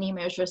have any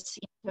measures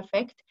in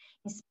effect,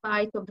 in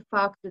spite of the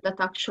fact that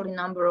actually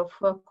number of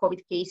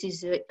COVID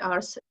cases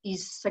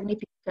is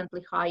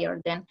significantly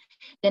higher than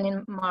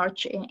in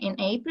March and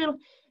April.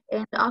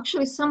 And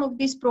actually, some of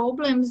these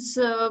problems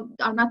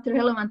are not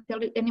relevant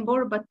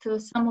anymore, but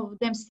some of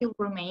them still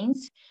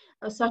remains,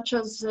 such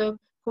as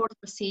court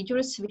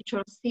procedures, which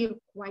are still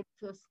quite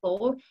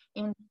slow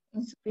and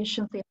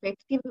insufficiently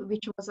effective,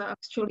 which was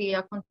actually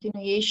a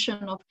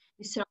continuation of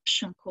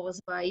disruption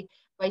caused by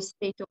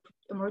state of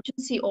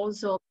emergency.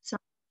 Also, some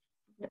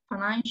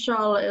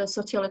financial,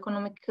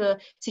 socio-economic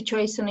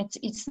situation,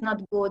 it's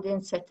not good,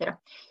 etc.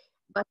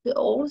 But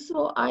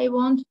also, I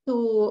want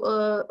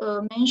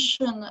to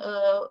mention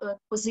a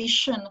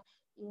position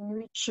in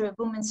which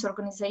women's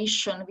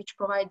organization, which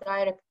provide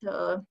direct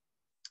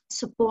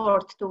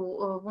support to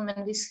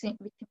women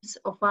victims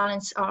of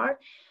violence are,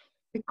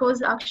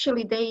 because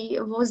actually they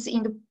was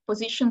in the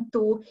position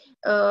to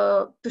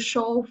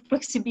show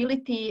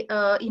flexibility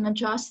in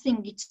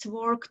adjusting its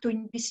work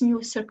to these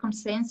new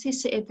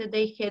circumstances, and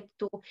they had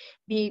to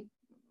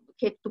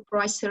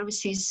provide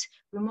services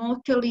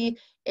remotely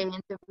and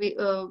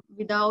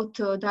without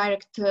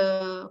direct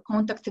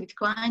contact with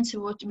clients,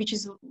 which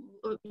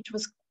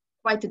was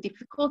quite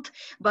difficult.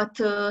 But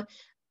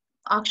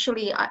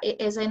actually,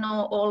 as I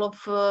know, all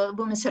of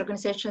women's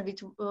organizations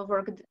which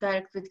work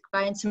direct with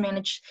clients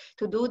managed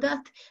to do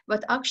that.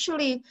 But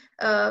actually,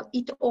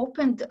 it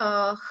opened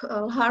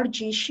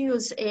large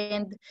issues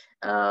and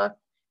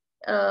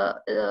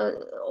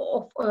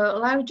of a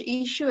large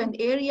issue and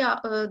area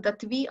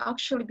that we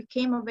actually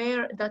became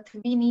aware that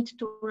we need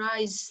to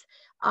raise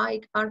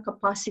our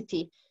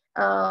capacity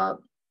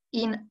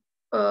in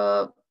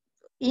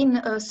in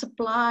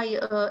supply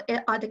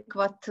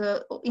adequate,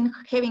 in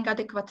having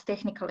adequate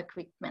technical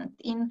equipment,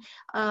 in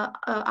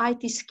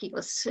IT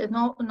skills,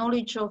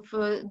 knowledge of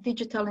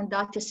digital and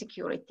data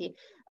security,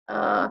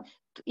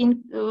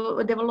 in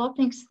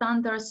developing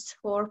standards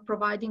for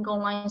providing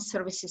online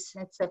services,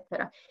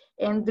 etc.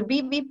 And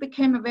we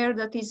became aware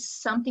that is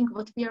something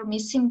what we are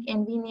missing,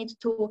 and we need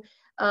to,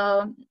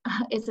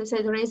 as I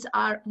said, raise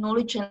our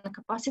knowledge and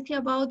capacity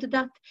about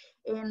that.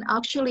 And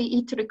actually,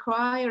 it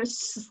requires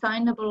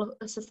sustainable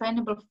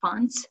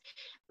funds,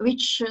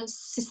 which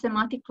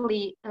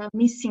systematically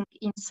missing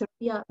in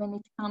Serbia when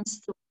it comes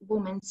to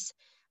women's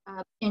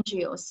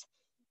NGOs.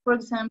 For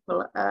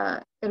example,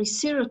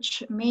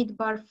 research made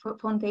by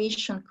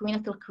Foundation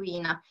Kvina till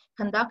Kvina,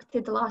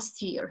 conducted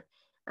last year,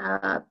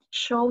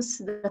 shows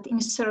that in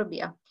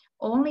Serbia,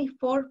 only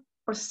 4%,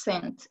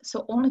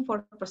 so only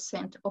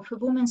 4% of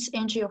women's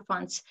NGO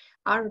funds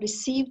are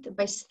received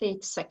by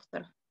state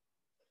sector.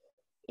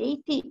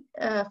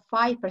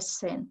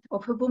 85%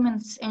 of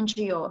women's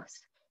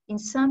NGOs in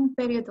some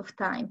period of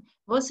time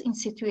was in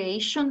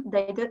situation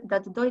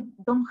that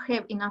don't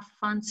have enough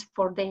funds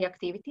for their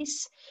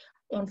activities,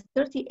 and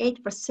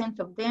 38%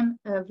 of them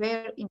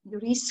were in the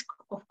risk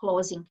of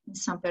closing in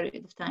some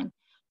period of time.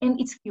 And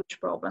it's a huge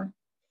problem.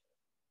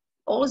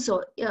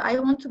 Also, I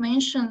want to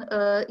mention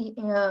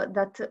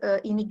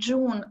that in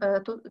June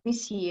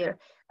this year,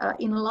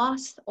 in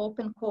last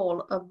open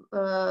call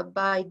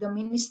by the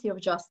Ministry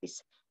of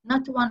Justice,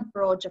 not one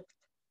project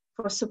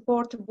for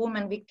support of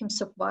women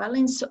victims of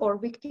violence or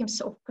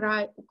victims of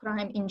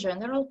crime in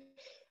general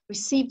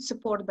received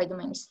support by the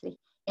ministry.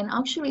 And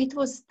actually it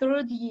was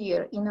third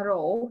year in a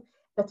row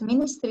that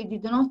ministry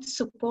did not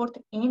support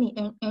any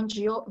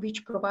NGO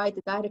which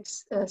provided direct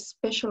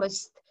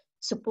specialist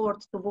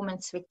support to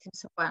women's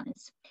victims of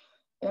violence.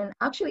 And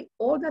actually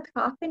all that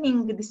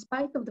happening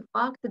despite of the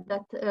fact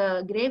that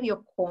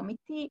Grevio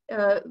committee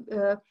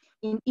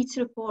in its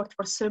report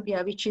for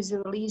Serbia, which is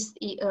released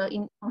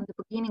on the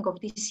beginning of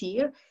this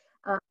year,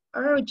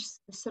 urges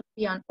the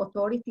Serbian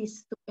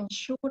authorities to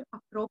ensure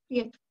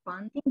appropriate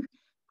funding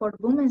for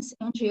women's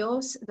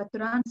NGOs that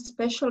run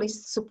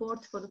specialist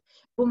support for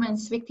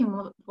women's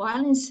victims of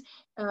violence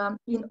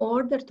in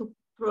order to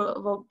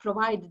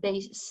provide their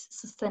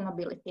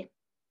sustainability.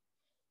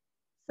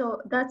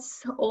 So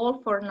that's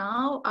all for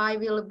now. I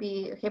will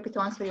be happy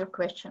to answer your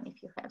question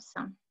if you have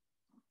some.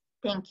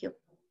 Thank you.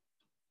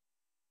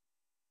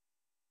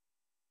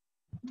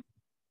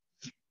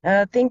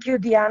 Thank you,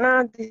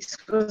 Dijana. This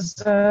was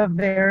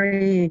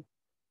very,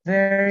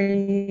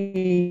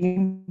 very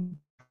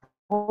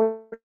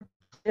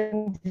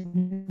important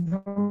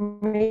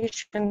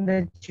information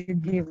that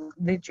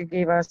you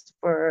gave us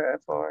for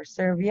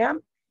Serbia.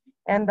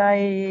 And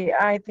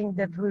I think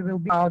that we will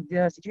be about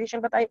the situation,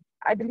 but I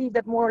believe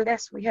that more or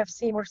less we have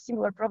same or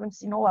similar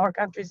problems in all our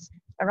countries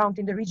around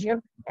in the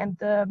region, and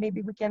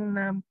maybe we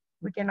can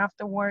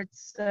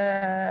afterwards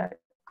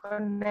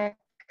connect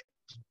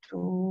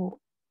to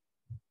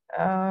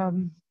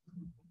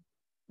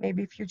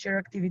maybe future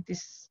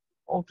activities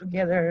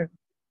altogether,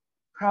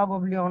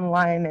 probably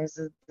online as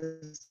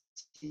the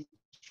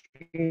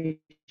situation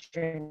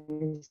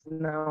is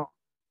now.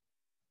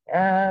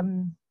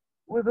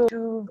 We will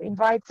to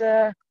invite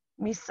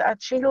Miss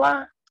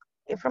Acelya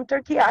from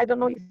Turkey. I don't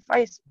know if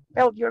I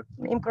spelled your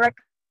name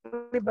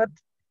correctly, but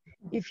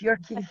if you're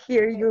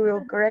here, you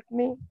will correct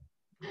me.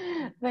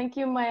 Thank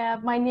you,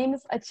 Maja. My name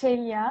is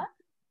Acelya.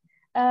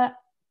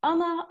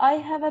 Anna, I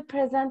have a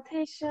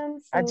presentation.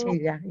 So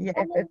Acelya, yeah.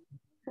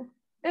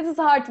 This is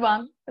a hard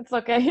one. It's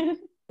okay.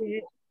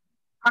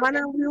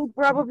 Anna will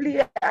probably,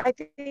 I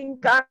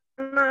think,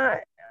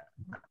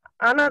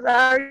 Anna,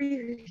 are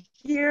you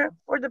here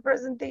for the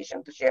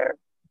presentation to share?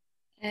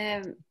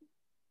 I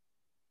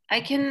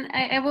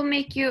will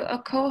make you a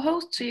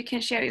co-host so you can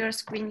share your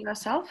screen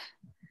yourself.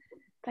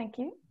 Thank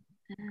you.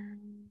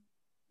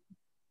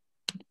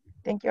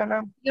 Thank you,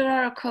 Anna. You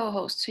are a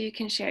co-host so you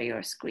can share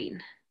your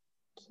screen.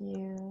 Thank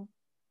you.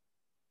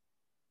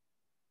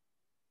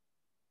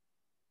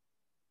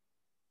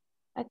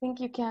 I think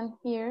you can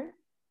hear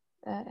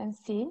and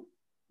see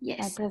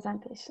my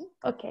presentation.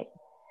 Okay.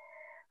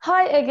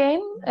 Hi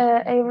again,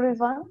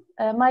 everyone.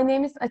 My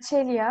name is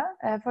Acelya.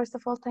 First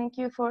of all, thank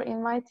you for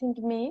inviting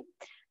me.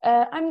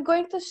 I'm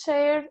going to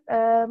share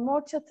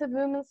more Çatı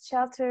Women's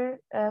Shelter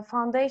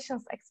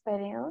Foundation's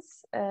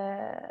experience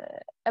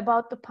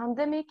about the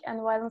pandemic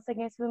and violence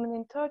against women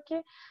in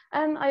Turkey.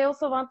 And I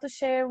also want to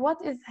share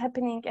what is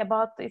happening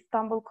about the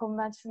Istanbul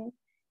Convention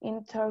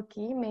in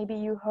Turkey. Maybe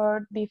you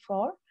heard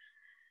before.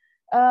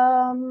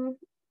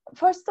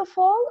 First of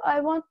all,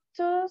 I want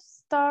to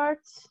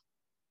start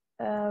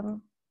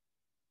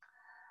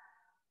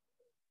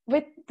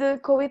with the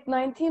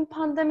COVID-19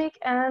 pandemic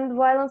and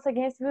violence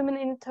against women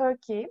in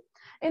Turkey.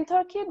 In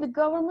Turkey, the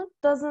government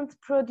doesn't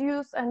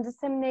produce and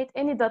disseminate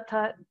any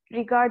data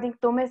regarding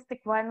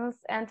domestic violence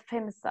and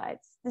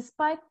femicides.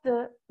 Despite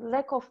the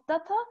lack of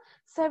data,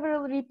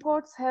 several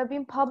reports have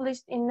been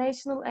published in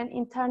national and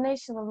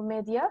international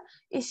media,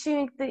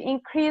 issuing the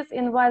increase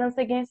in violence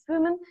against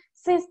women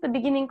since the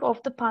beginning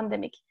of the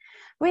pandemic.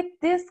 With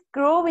this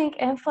growing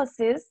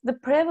emphasis, the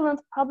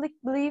prevalent public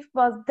belief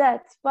was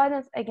that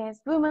violence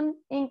against women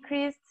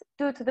increased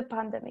due to the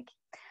pandemic.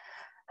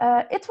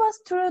 It was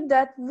true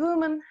that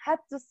women had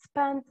to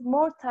spend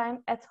more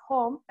time at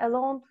home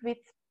alone with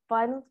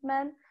violent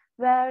men,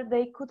 where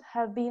they could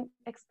have been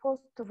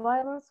exposed to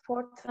violence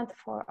for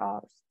 24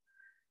 hours.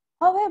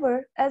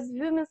 However, as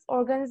women's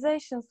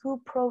organizations who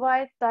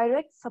provide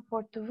direct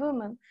support to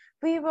women,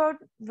 we were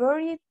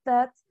worried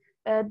that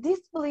this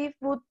belief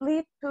would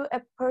lead to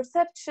a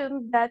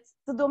perception that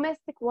the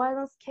domestic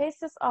violence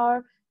cases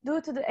are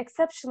due to the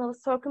exceptional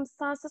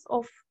circumstances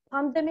of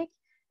pandemic,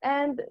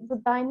 and the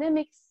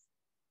dynamics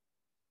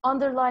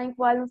underlying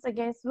violence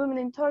against women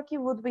in Turkey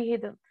would be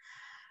hidden.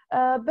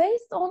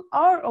 Based on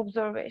our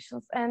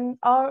observations and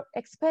our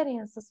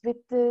experiences with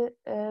the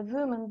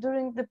women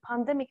during the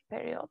pandemic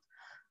period,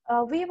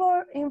 we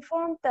were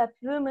informed that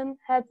women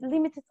had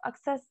limited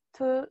access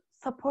to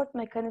support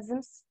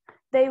mechanisms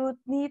they would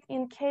need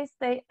in case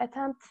they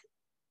attempt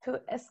to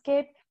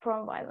escape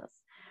from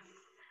violence.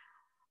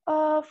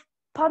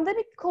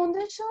 Pandemic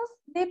conditions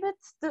deepened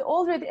the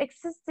already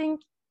existing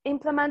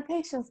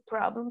implementations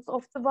problems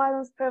of the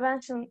violence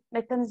prevention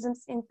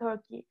mechanisms in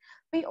Turkey.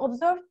 We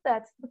observed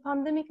that the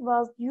pandemic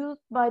was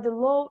used by the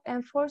law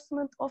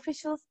enforcement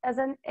officials as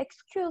an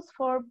excuse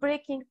for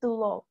breaking the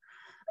law.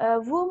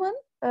 Women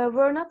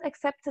were not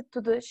accepted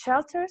to the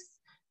shelters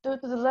due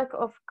to the lack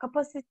of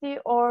capacity,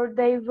 or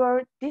they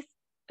were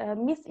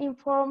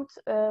misinformed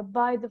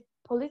by the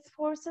police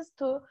forces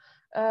to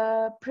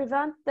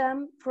prevent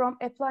them from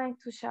applying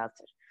to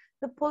shelter.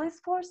 The police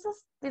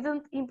forces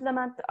didn't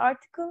implement the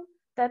article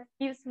that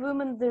gives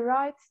women the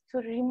right to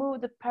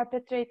remove the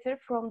perpetrator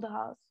from the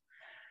house.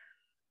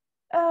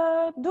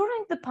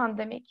 During the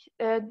pandemic,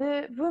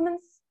 the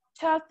women's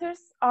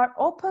shelters are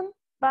open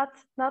but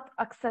not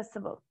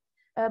accessible.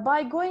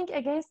 By going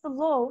against the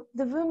law,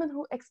 the women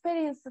who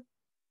experienced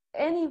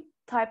any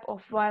type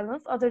of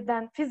violence other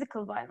than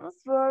physical violence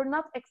were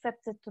not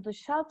accepted to the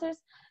shelters,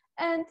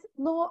 and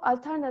no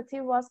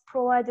alternative was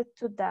provided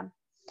to them.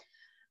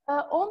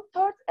 On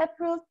 3rd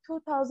April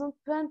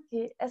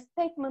 2020, a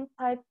statement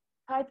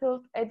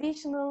titled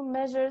Additional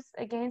Measures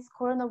Against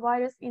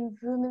Coronavirus in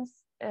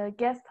Women's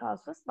Guest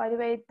Houses. By the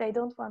way, they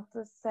don't want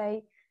to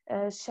say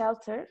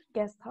shelter.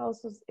 Guest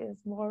houses is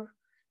more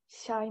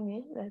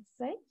shiny, let's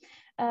say,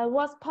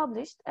 was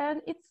published,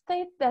 and it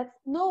states that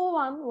no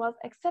one was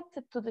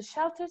accepted to the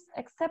shelters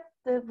except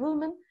the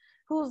women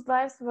whose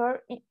lives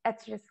were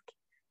at risk.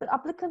 The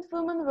applicant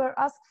women were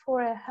asked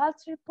for a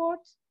health report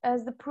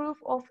as the proof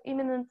of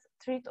imminent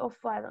threat of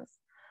violence.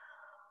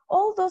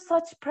 Although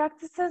such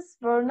practices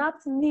were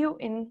not new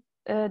in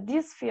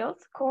this field,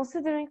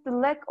 considering the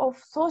lack of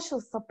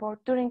social support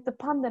during the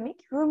pandemic,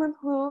 women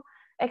who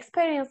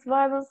experienced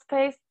violence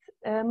faced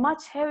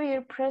much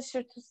heavier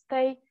pressure to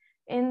stay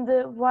in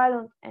the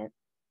violent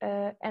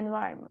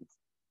environment.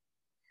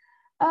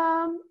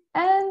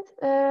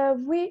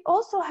 We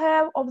also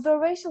have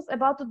observations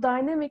about the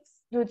dynamics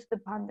due to the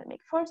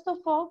pandemic. First of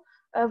all,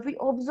 we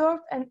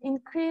observed an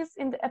increase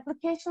in the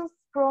applications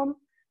from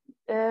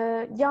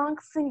young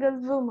single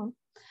women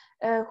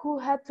who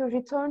had to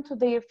return to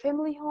their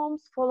family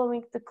homes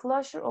following the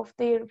closure of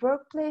their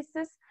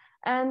workplaces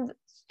and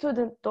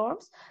student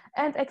dorms,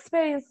 and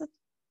experienced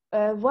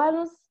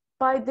violence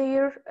by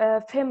their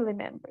family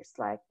members,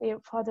 like their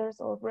fathers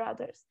or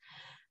brothers.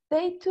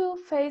 They too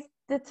faced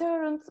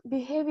deterrent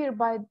behavior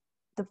by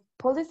the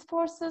police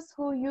forces,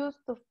 who used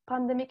the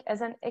pandemic as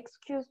an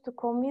excuse to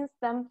convince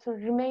them to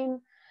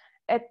remain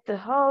at the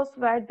house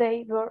where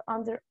they were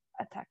under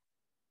attack.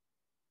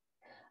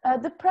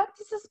 The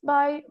practices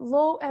by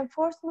law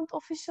enforcement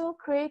officials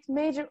create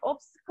major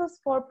obstacles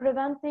for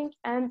preventing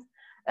and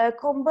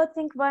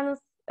combating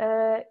violence,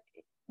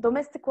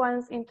 domestic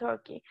violence in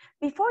Turkey.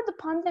 Before the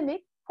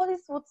pandemic,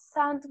 police would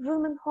send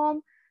women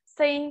home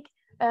saying,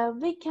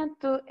 we can't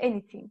do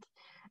anything.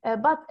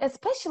 But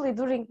especially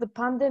during the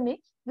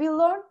pandemic, we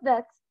learned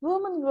that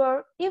women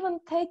were even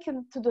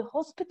taken to the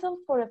hospital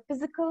for a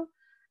physical,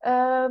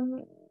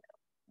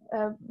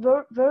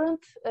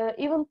 weren't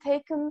even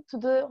taken to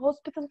the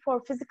hospital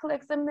for physical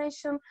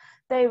examination.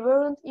 They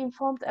weren't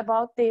informed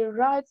about their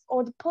rights,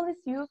 or the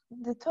police used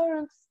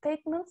deterrent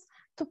statements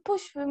to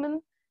push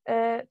women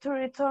to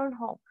return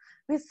home.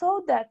 We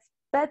saw that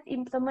bad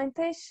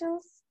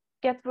implementations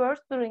get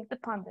worse during the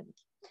pandemic.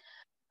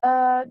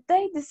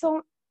 They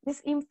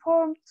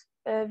disinformed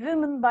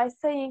women by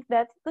saying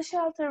that the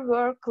shelters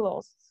were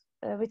closed,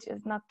 which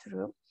is not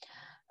true.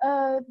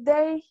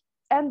 They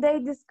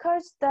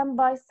discouraged them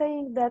by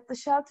saying that the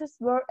shelters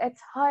were at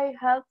high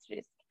health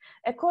risk.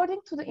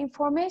 According to the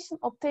information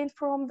obtained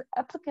from the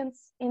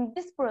applicants in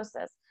this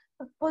process,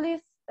 the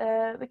police,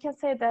 we can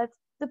say that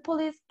the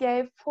police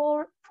gave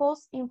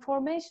false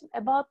information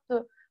about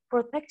the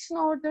protection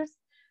orders,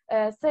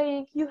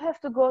 saying you have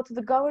to go to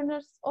the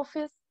governor's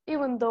office,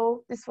 even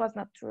though this was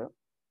not true.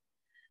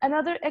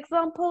 Another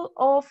example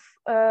of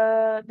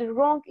the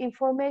wrong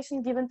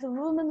information given to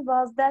women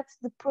was that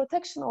the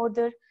protection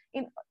order,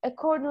 in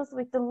accordance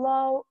with the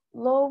law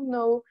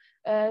no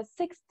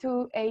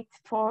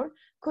 6284,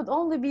 could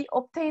only be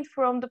obtained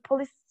from the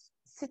police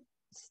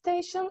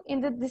station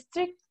in the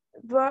district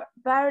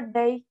where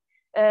they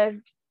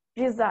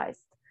reside.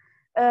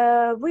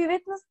 We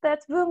witnessed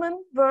that women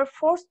were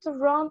forced to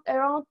run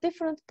around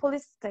different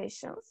police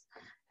stations,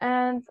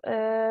 and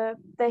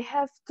they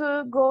have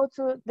to go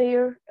to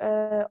their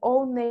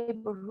own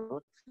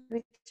neighborhood,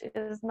 which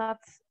is not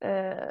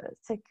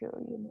secure,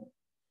 you know.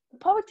 The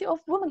poverty of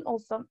women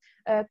also,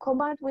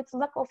 combined with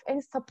lack of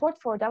any support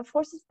for them,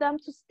 forces them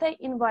to stay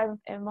in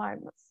violent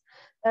environments.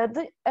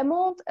 The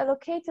amount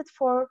allocated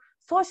for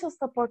social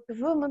support to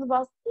women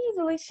was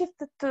easily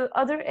shifted to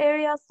other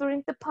areas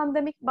during the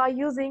pandemic by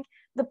using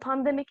the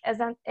pandemic as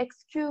an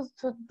excuse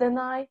to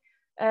deny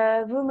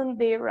women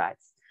their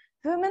rights.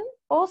 Women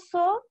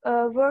also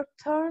were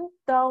turned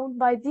down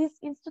by these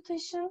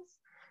institutions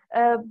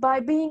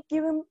by being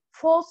given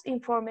false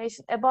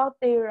information about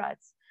their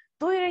rights.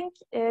 During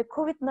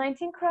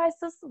COVID-19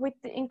 crisis, with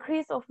the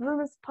increase of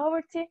women's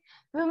poverty,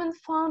 women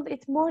found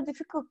it more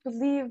difficult to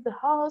leave the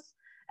house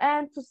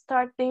and to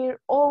start their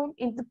own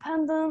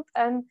independent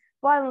and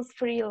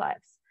violence-free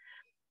lives.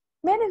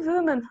 Many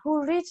women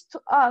who reached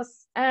to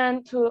us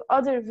and to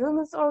other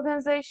women's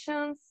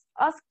organizations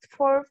asked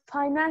for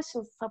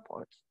financial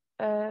support.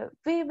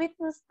 We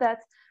witnessed that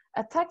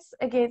attacks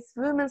against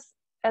women's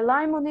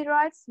alimony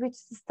rights, which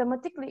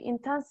systematically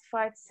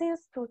intensified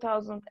since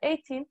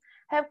 2018,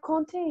 have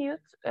continued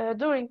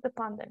during the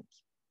pandemic.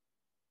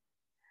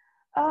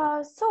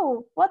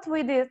 So, what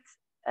we did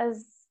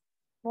as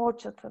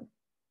Çatı?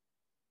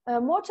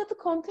 Çatı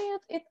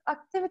continued its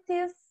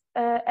activities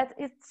at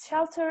its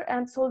shelter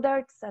and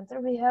solidarity center.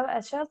 We have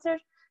a shelter,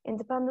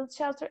 independent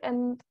shelter,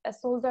 and a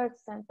solidarity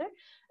center.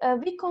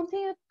 We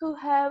continued to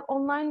have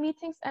online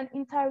meetings and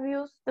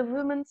interviews the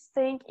women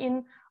staying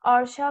in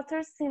our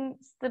shelter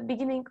since the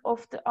beginning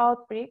of the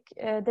outbreak.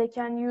 They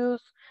can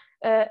use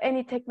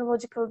any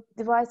technological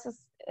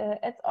devices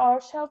at our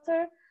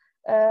shelter,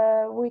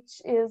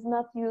 which is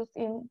not used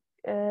in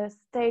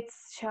state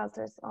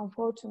shelters,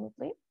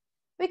 unfortunately.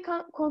 We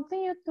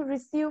continue to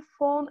receive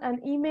phone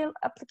and email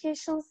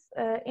applications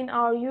in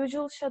our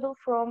usual schedule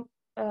from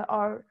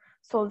our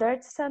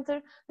Solidarity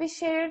Center. We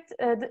shared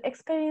the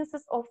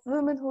experiences of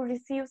women who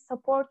receive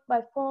support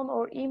by phone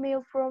or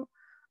email from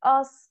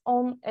us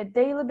on a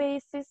daily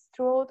basis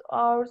throughout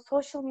our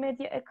social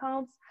media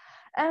accounts,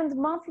 and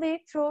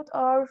monthly throughout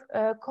our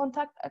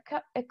contact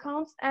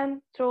accounts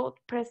and throughout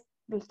press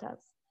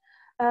bulletins.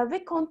 We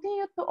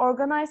continue to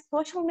organize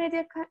social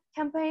media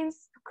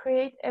campaigns to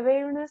create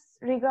awareness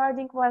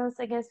regarding violence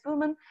against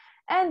women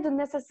and the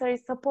necessary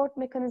support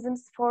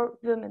mechanisms for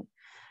women.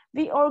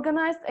 We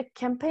organized a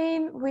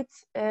campaign with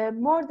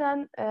more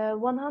than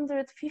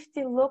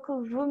 150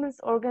 local women's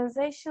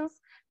organizations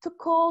to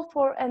call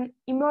for an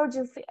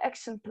emergency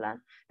action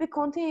plan. We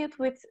continued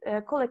with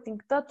collecting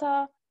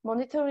data,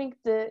 monitoring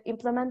the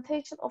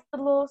implementation of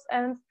the laws,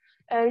 and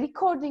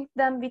recording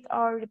them with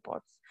our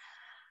reports.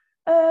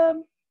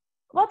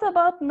 What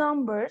about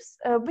numbers?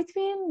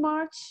 Between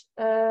March,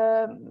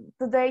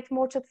 the date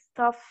Çatı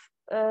staff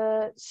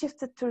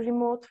shifted to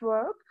remote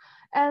work,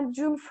 and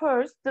June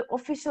 1st, the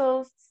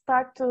official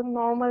start to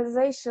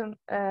normalization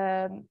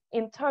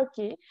in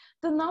Turkey,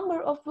 the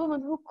number of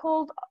women who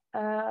called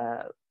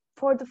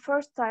for the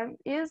first time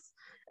is,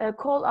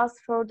 call us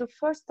for the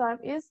first time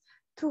is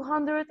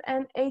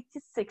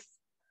 286.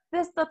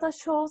 This data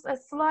shows a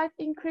slight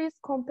increase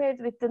compared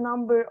with the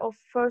number of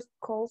first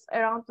calls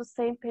around the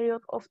same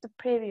period of the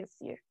previous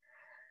year.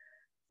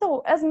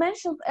 So, as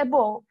mentioned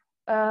above,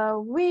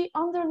 we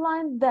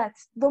underlined that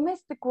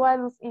domestic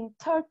violence in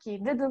Turkey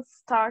didn't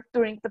start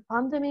during the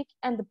pandemic,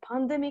 and the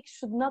pandemic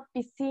should not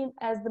be seen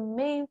as the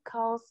main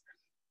cause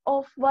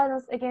of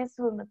violence against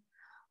women.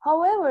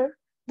 However,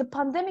 the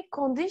pandemic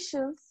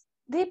conditions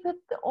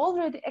deepened the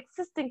already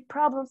existing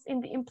problems in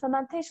the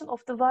implementation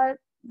of the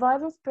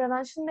violence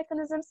prevention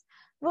mechanisms.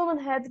 Women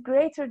had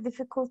greater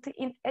difficulty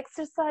in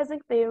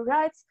exercising their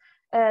rights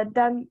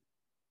than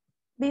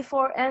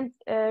before and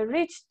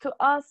reached to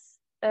us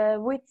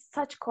with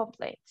such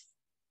complaints.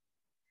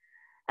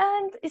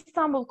 And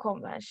Istanbul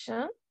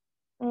Convention.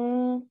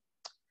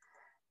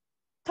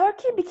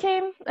 Turkey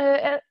became,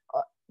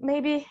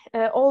 maybe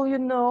all you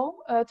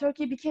know,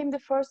 Turkey became the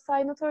first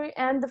signatory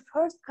and the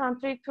first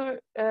country to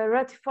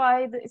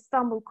ratify the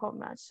Istanbul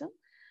Convention.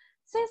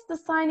 Since the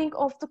signing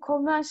of the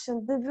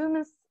convention, the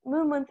women's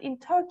movement in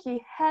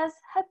Turkey has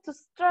had to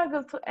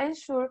struggle to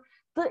ensure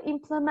the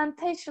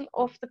implementation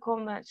of the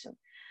convention.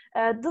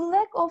 The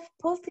lack of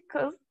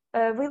political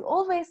will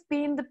always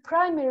be the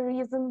primary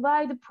reason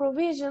why the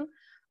provision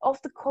of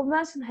the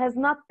convention has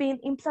not been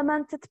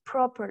implemented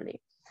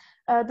properly.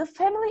 The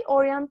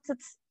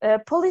family-oriented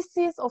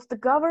policies of the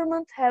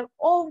government have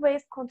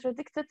always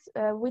contradicted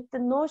with the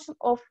notion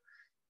of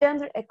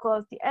gender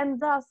equality, and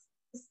thus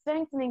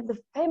strengthening the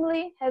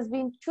family has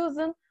been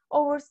chosen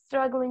over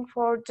struggling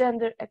for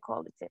gender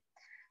equality.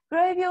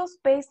 Gravio's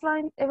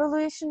baseline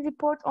evaluation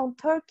report on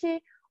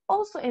Turkey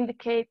also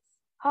indicates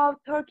how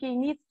Turkey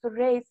needs to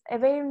raise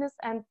awareness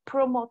and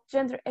promote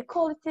gender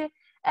equality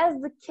as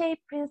the key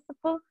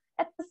principle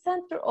at the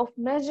center of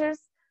measures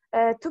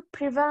to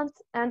prevent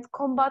and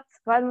combat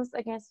violence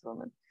against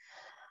women.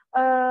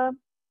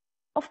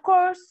 Of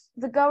course,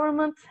 the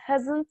government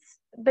hasn't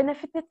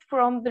benefited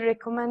from the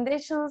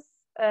recommendations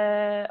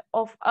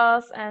of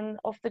us and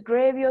of the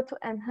Gravio to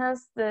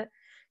enhance the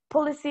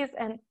policies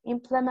and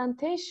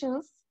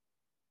implementations.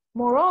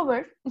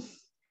 Moreover,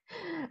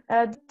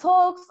 the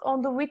talks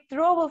on the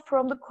withdrawal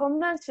from the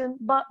convention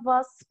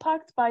was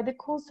sparked by the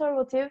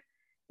conservative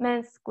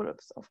men's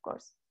groups, of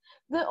course.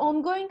 The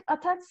ongoing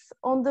attacks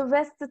on the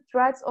vested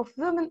rights of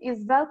women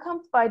is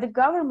welcomed by the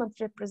government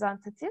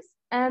representatives,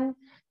 and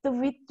the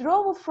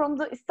withdrawal from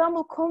the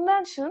Istanbul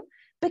Convention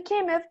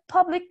became a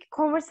public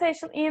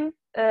conversation in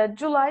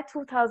July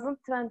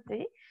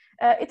 2020.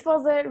 It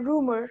was a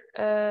rumor,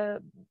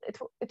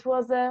 it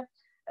was a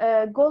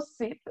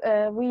gossip.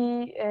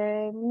 We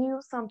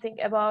knew something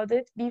about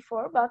it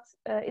before, but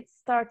it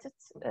started,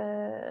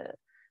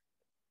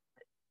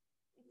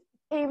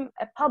 became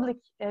a public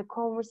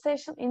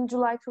conversation in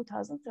July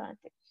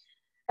 2020.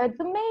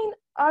 The main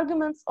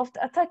arguments of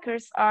the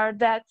attackers are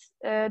that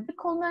the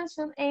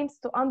convention aims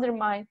to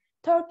undermine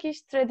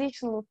Turkish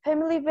traditional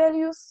family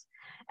values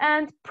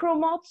and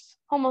promotes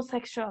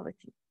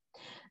homosexuality.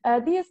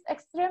 These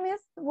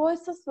extremist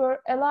voices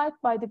were allied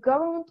by the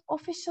government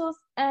officials,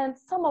 and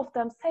some of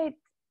them said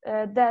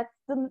that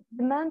the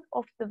demand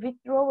of the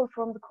withdrawal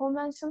from the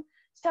convention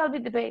shall be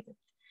debated.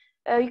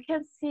 You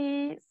can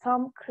see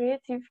some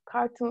creative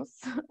cartoons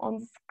on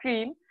the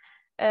screen.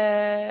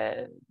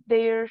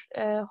 Their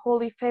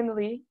Holy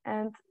Family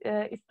and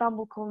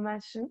Istanbul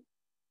Convention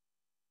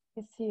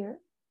is here.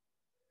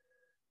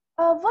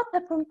 What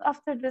happened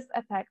after this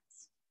attack?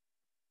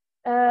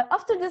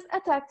 After this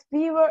attack,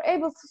 we were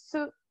able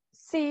to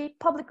see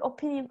public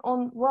opinion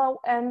on WoW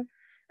and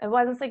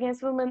violence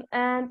against women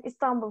and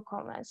Istanbul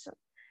Convention.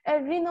 A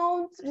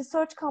renowned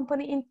research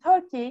company in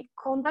Turkey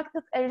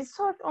conducted a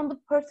research on the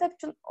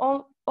perception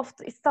of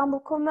the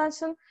Istanbul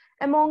Convention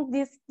among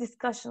these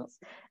discussions.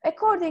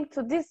 According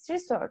to this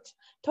research,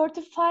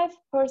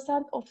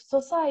 35% of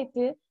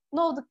society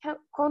know the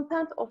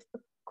content of the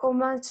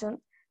convention,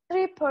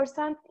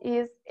 3%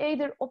 is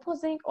either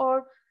opposing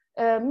or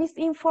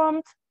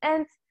misinformed,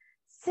 and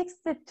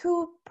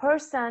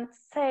 62%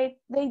 say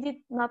they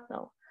did not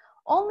know.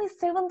 Only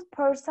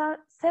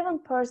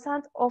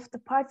 7% of the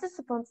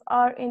participants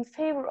are in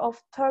favor of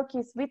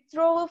Turkey's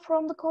withdrawal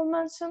from the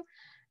convention,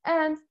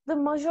 and the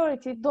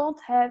majority don't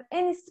have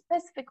any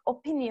specific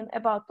opinion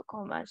about the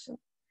convention.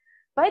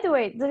 By the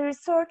way, the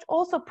research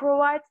also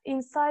provides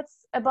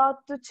insights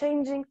about the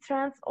changing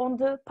trends on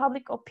the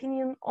public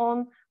opinion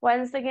on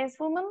violence against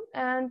women,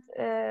 and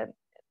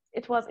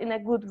it was in a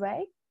good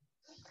way.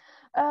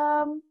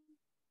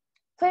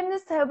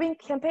 Feminists have been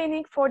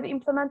campaigning for the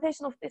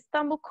implementation of the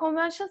Istanbul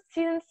Convention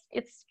since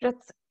its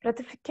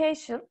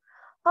ratification.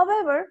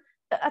 However,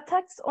 the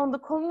attacks on the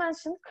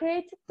convention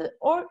created the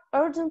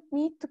urgent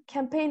need to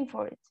campaign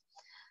for it.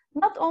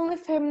 Not only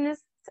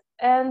feminists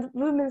and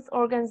women's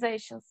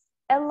organizations,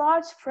 a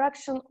large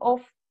fraction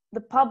of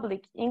the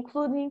public,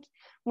 including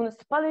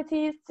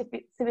municipalities,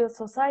 civil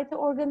society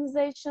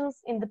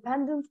organizations,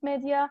 independent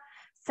media,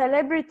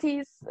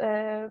 celebrities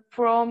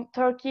from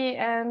Turkey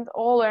and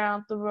all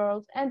around the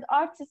world, and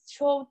artists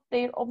showed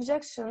their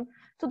objection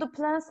to the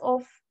plans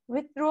of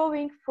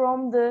withdrawing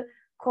from the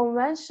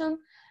convention,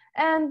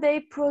 and they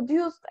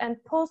produced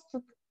and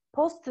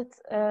posted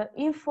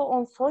info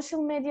on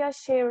social media,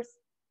 shared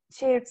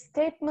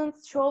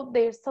statements, showed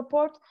their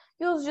support,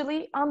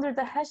 usually under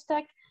the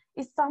hashtag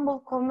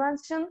Istanbul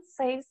Convention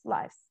Saves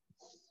Lives.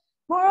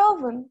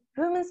 Moreover,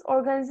 women's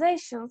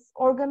organizations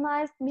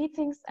organized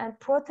meetings and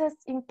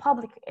protests in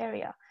public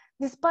area.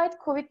 Despite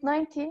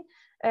COVID-19,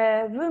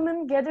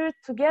 women gathered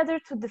together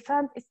to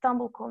defend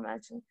Istanbul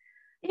Convention.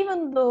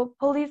 Even though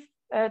police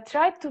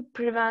tried to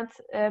prevent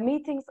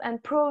meetings and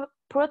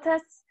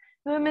protests,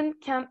 women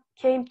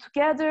came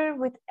together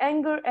with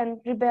anger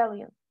and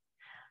rebellion.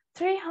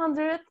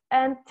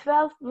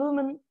 312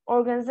 women's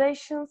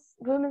organizations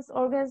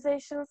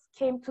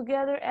came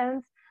together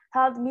and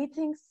held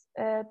meetings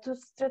to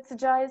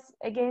strategize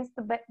against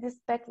this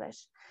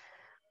backlash.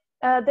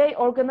 They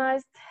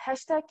organized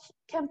hashtag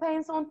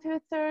campaigns on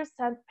Twitter,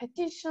 sent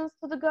petitions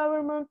to the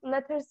government,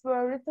 letters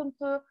were written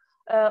to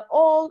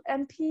all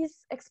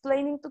MPs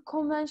explaining the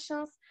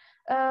conventions.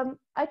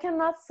 I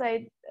cannot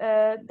say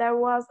there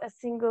was a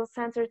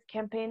single-centered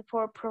campaign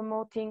for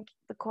promoting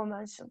the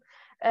convention.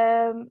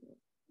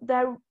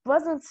 There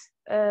wasn't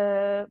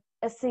a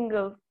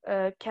single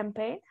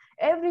campaign.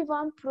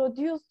 Everyone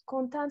produced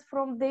content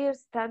from their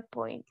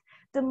standpoint.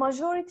 The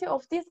majority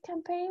of these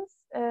campaigns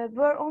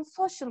were on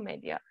social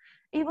media.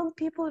 Even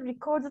people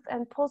recorded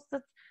and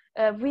posted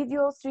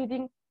videos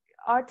reading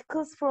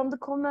articles from the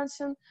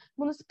convention.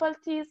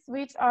 Municipalities,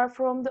 which are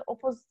from the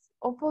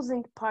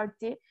opposing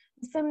party,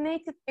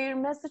 disseminated their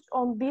message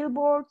on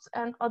billboards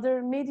and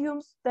other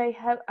mediums they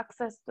have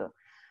access to.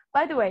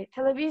 By the way,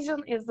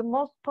 television is the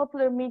most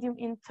popular medium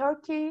in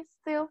Turkey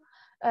still.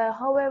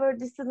 However,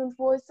 dissident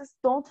voices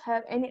don't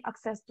have any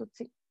access to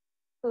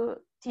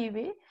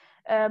TV.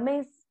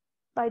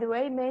 By the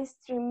way,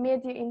 mainstream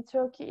media in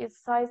Turkey is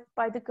seized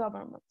by the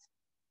government.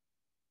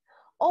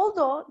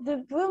 Although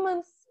the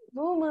women's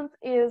movement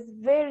is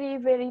very,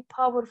 very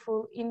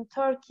powerful in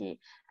Turkey,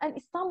 and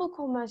Istanbul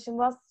Convention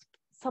was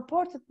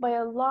supported by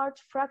a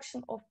large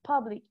fraction of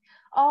public,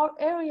 our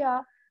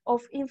area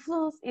of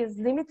influence is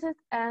limited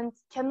and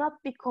cannot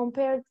be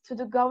compared to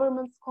the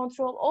government's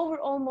control over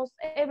almost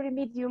every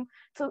medium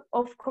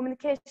of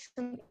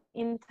communication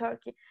in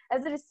Turkey.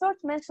 As the research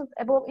mentioned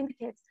above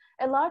indicates,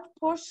 a large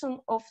portion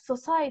of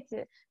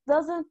society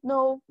doesn't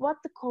know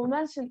what the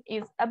convention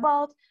is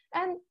about,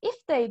 and if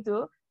they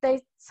do,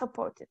 they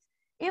support it.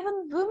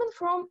 Even women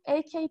from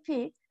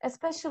AKP,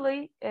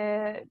 especially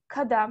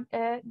KADEM,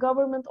 a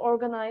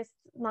government-organized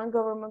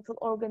non-governmental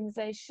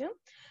organization,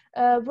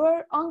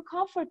 were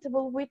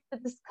uncomfortable with the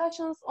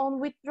discussions on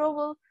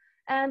withdrawal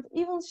and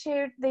even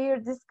shared their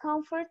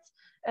discomfort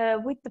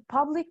with the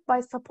public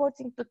by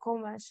supporting the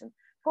convention.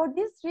 For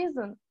this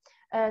reason,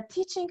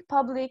 teaching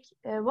public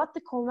what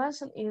the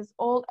convention is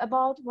all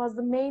about was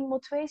the main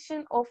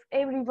motivation of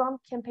everyone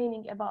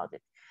campaigning about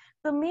it.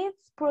 The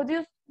myths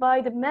produced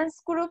by the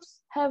men's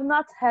groups have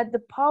not had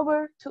the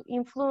power to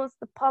influence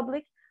the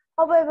public.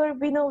 However,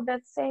 we know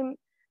that some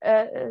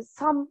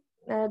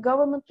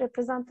government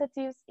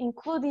representatives,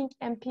 including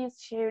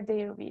MPs, share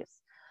their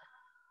views.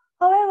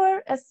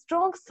 However, a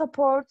strong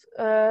support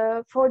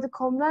for the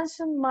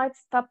convention might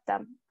stop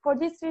them. For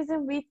this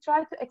reason, we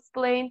try to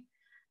explain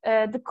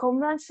the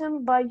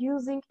convention by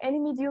using any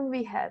medium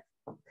we have.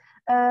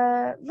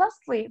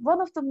 Lastly,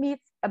 one of the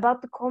myths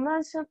about the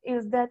convention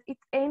is that it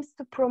aims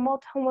to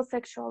promote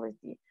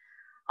homosexuality.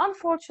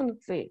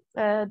 Unfortunately,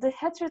 the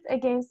hatred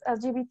against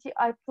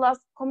LGBTI+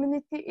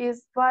 community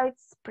is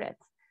widespread.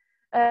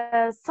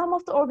 Some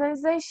of the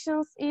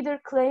organizations either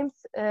claims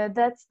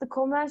that the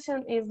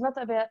convention is not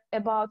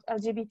about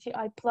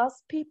LGBTI+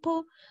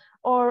 people,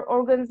 or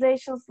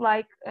organizations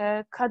like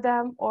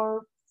KADEM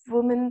or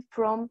Women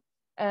from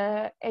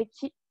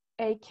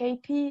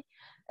AKP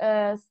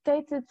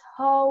stated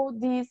how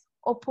these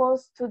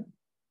opposed to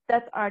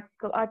that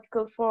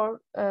article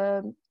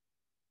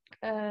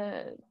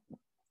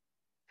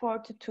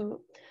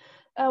 42.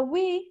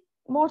 We,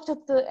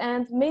 Çatı,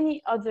 and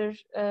many other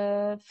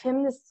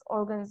feminist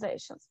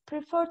organizations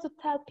prefer to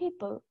tell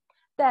people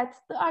that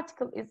the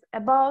article is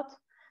about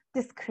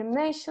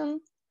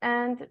discrimination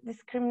and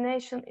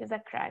discrimination is a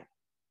crime.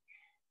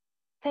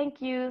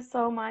 Thank you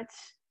so much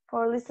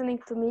for listening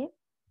to me.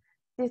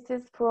 This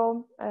is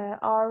from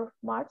our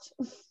march.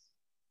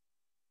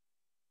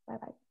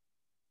 Bye-bye.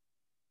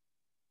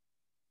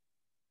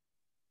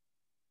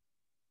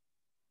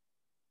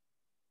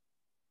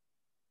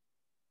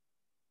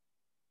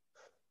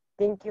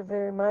 Thank you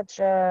very much,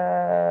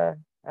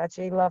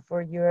 Acelya,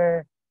 for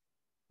your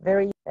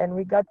and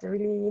we got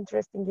really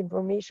interesting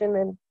information,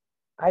 and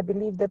I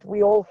believe that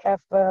we all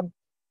have,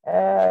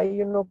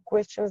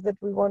 questions that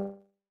we want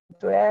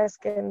to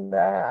ask, and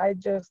I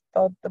just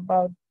thought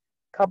about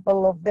a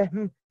couple of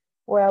them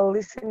while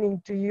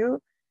listening to you.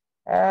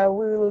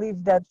 We will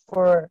leave that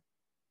for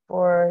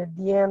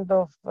the end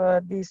of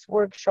this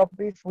workshop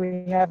if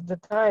we have the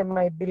time.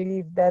 I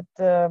believe that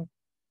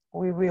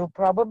we will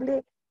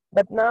probably.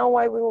 But now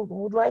I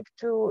would like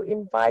to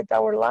invite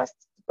our last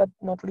but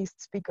not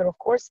least speaker, of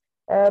course,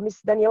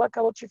 Ms. Danijela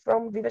Kaloci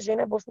from Vive,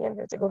 Zene,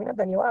 Bosnia-Herzegovina.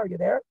 Danijela, are you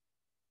there?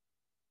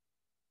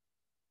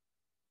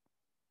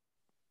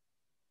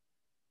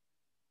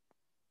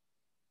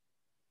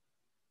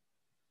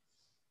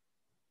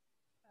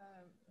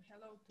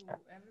 Hello to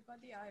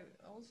everybody. I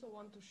also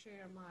want to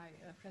share my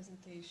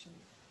presentation.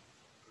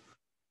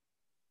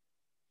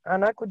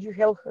 Anna, could you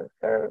help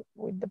her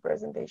with the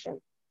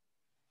presentation?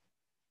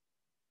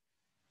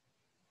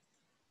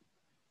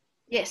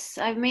 Yes,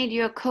 I've made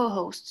you a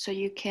co-host so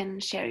you can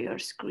share your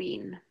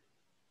screen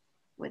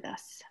with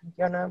us.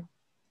 Dijana.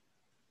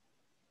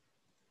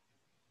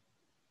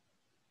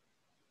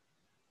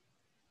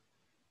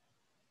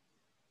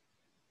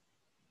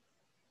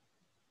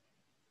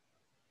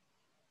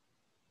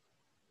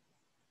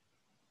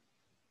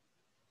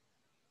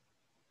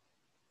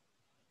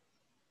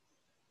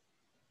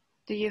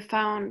 Do you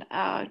found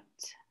out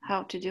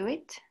how to do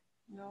it?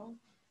 No.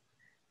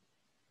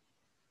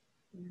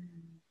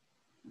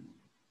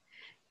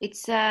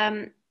 It's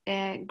a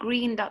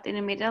green dot in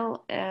the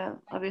middle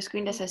of your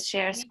screen that says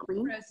share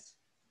screen. Press.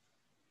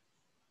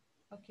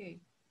 Okay.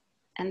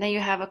 And then you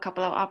have a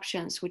couple of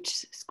options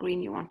which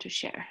screen you want to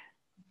share.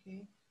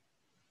 Okay.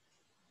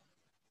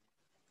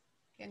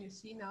 Can you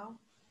see now?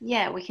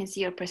 Yeah, we can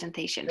see your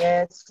presentation.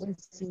 Yes, we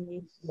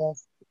see it.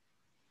 Yes.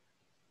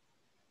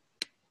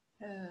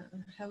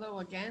 Hello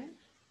again.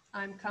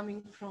 I'm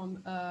coming from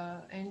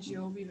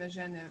NGO Vive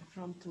Zene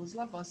from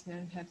Tuzla,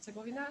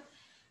 Bosnia-Herzegovina.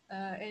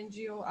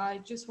 NGO, I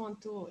just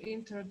want to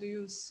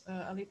introduce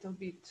a little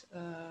bit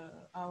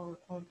our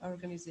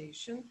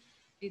organization.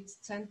 it's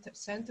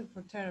Center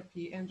for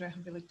Therapy and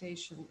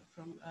Rehabilitation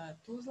from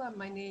Tuzla.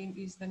 My name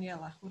is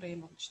Danijela,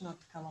 not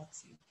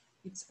Kaloci.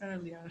 It's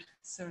earlier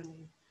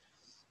surname.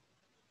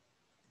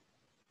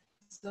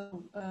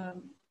 So,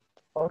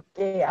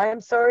 okay, I'm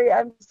sorry,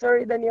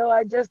 Danijela.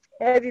 I just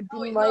had it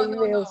in my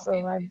email,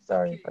 so I'm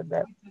sorry for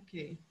that. It's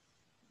okay.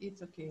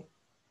 It's okay.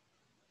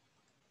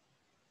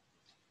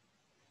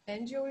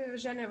 NGO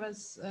Vive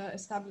was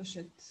established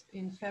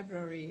in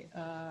February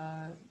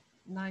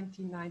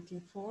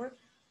 1994.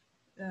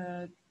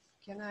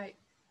 Can I?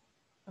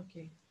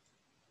 Okay.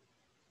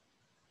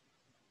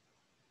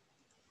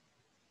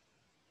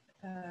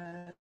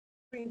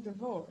 During the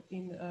war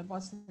in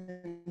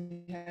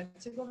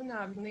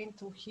Bosnia-Herzegovina, we aim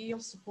to heal,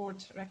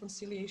 support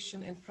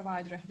reconciliation, and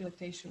provide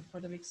rehabilitation for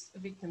the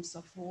victims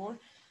of war,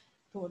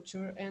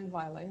 torture, and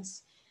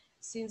violence.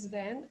 Since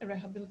then, a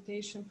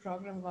rehabilitation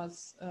program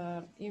was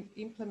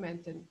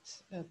implemented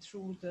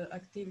through the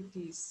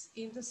activities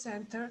in the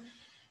center,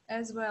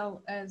 as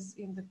well as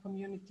in the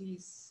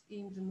communities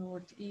in the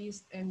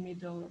northeast and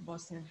middle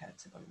Bosnia and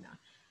Herzegovina.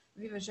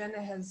 Vive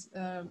has,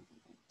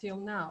 till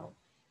now,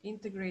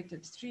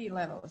 integrated 3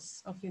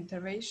 levels of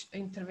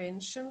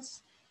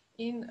interventions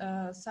in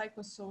a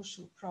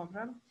psychosocial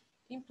program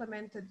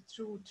implemented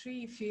through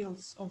 3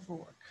 fields of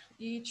work,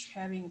 each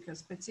having a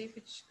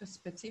specific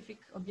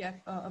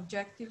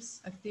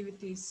objectives,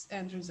 activities,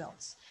 and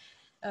results.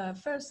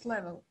 First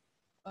level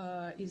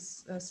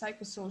is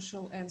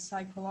psychosocial and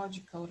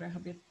psychological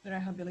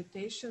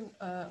rehabilitation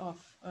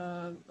of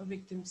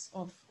victims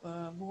of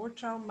war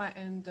trauma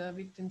and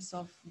victims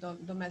of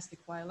domestic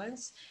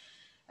violence.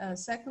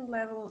 Second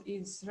level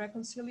is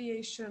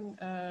reconciliation,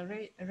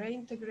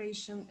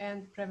 reintegration,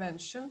 and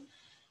prevention.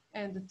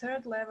 And the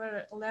third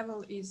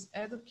level is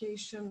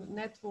education,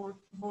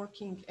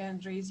 networking,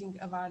 and raising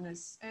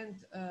awareness,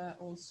 and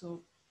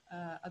also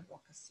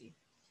advocacy.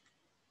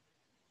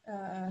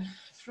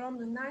 From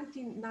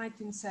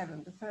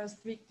 1997, the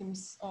first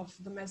victims of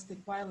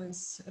domestic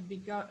violence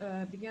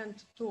began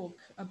to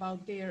talk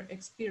about their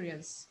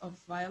experience of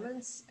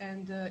violence,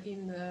 and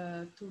in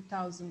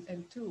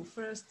 2002,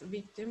 first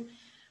victim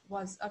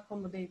was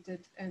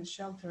accommodated and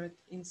sheltered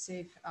in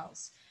safe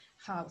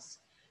house.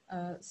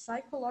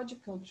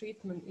 Psychological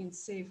treatment in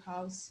safe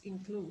house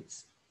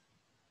includes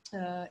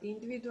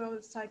individual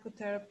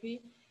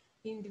psychotherapy,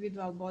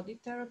 individual body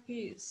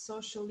therapy,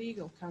 social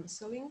legal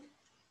counseling,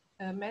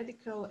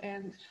 medical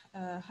and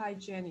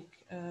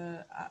hygienic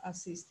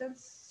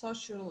assistance,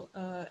 social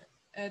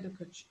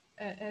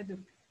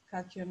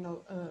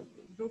educational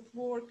group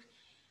work,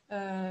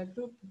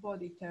 group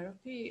body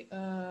therapy,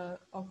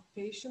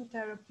 occupation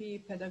therapy,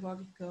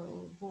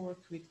 pedagogical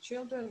work with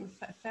children,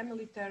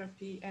 family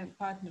therapy, and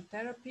partner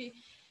therapy.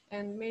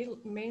 And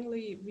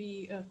mainly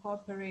we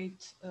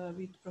cooperate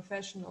with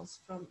professionals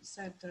from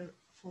Center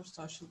for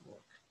Social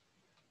Work.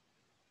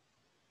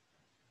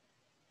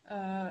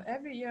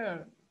 Every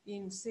year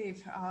in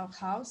Safe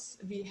House,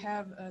 we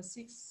have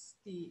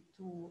 60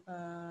 to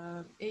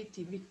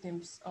 80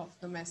 victims of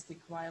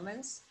domestic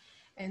violence.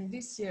 And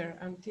this year,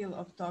 until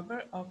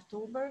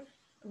October,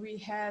 we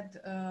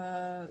had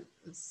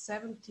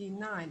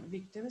 79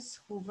 victims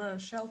who were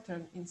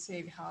sheltered in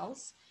safe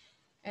house,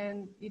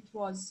 and it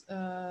was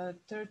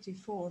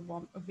 34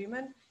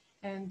 women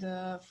and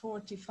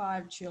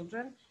 45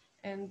 children,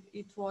 and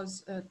it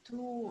was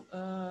 2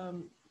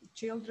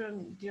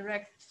 children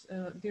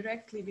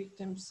directly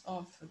victims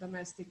of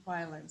domestic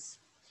violence.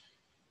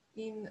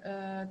 In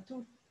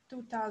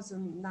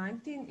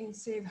 2019, in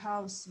safe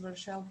house were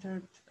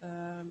sheltered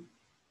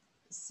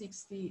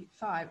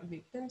 65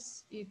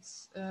 victims.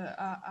 It's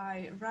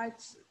I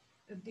write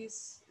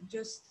this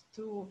just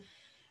to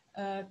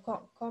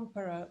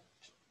compare,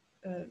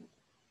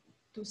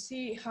 to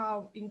see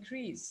how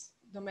increase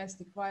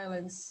domestic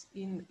violence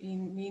in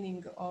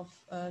meaning of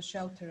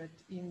sheltered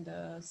in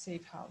the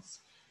safe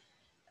house.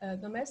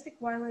 Domestic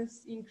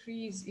violence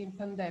increase in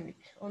pandemic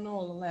on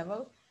all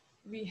level.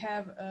 We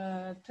have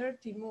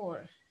 30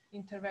 more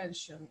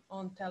intervention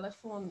on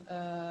telephone,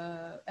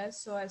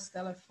 SOS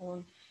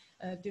telephone,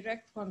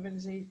 direct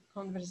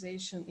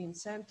conversation in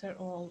center,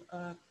 or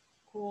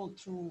call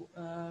through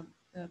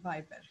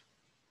Vive.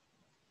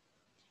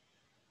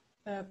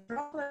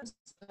 Problems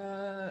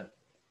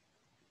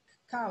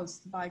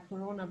caused by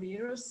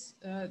coronavirus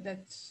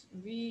that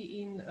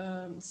we in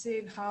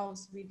safe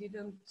house, we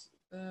didn't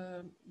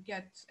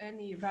get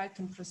any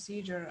written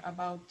procedure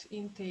about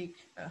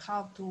intake,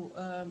 how to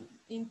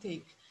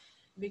intake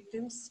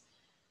victims.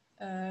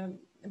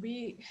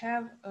 We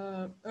have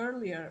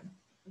earlier,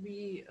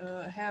 we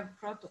have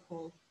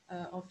protocol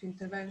of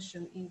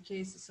intervention in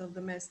cases of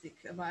domestic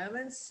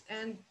violence,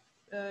 and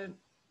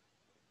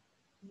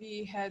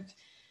we had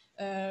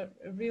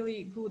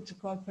really good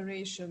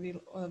cooperation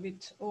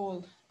with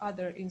all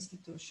other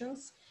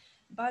institutions.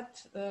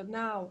 But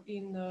now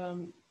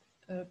in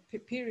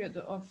period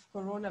of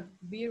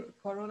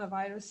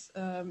coronavirus,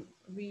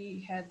 we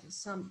had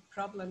some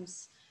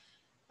problems.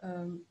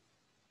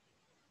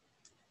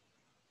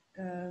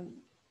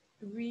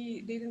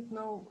 We didn't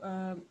know,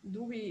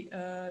 do we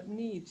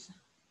need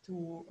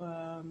to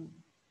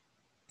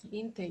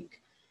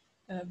intake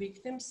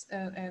victims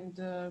and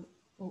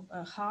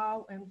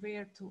how and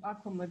where to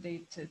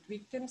accommodate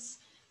victims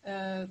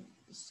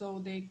so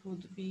they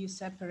could be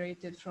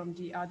separated from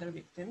the other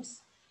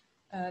victims.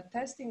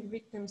 Testing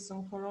victims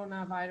on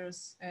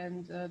coronavirus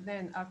and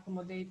then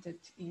accommodated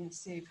in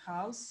safe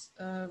house.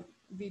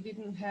 We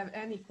didn't have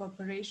any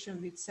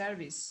cooperation with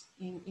service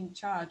in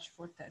charge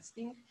for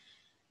testing.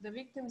 The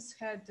victims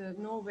had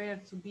nowhere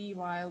to be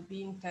while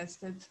being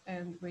tested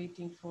and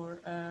waiting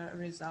for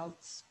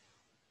results.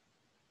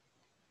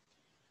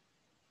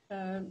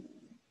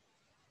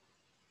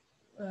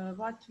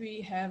 What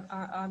we have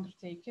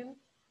undertaken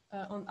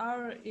on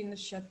our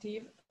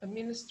initiative, the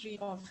Ministry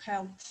of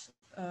Health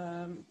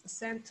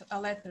sent a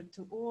letter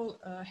to all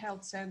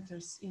health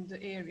centers in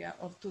the area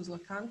of Tuzla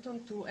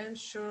Canton to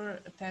ensure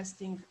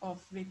testing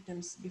of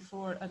victims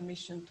before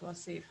admission to a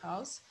safe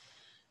house.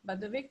 But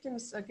the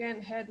victims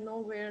again had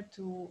nowhere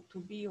to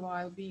be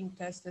while being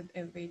tested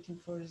and waiting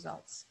for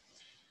results.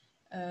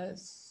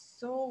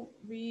 So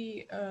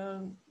we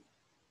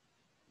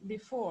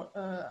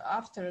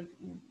after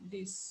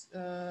this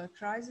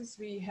crisis,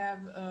 we have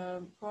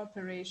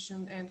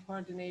cooperation and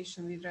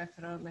coordination with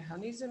referral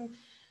mechanism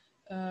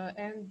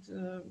and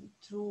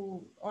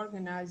through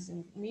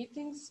organizing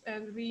meetings.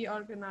 And we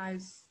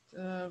organized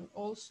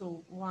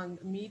also one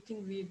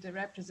meeting with the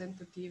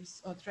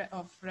representatives of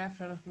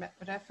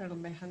referral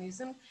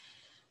mechanism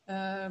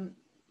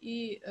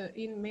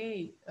in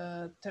May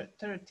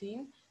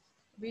 13,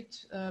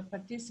 with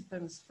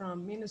participants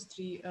from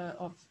Ministry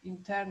of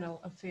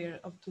Internal Affairs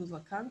of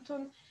Tuzla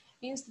Canton,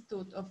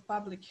 Institute of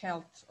Public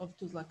Health of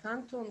Tuzla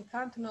Canton,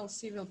 Cantonal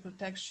Civil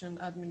Protection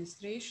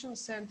Administration,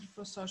 Center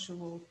for Social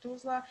Work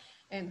Tuzla,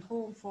 and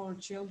Home for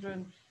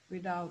Children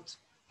Without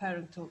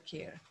Parental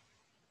Care.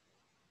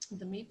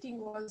 The meeting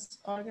was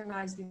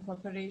organized in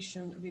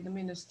cooperation with the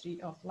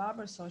Ministry of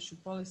Labor, Social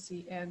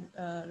Policy and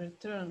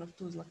Return of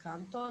Tuzla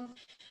Canton,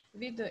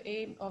 with the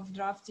aim of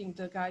drafting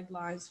the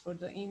guidelines for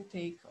the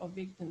intake of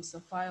victims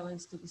of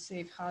violence to the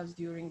safe house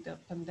during the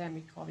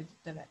pandemic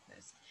COVID-19.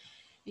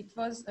 It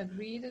was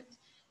agreed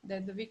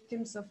that the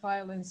victims of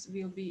violence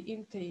will be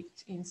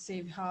intaked in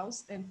safe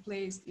house and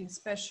placed in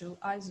special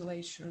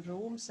isolation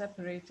room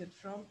separated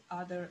from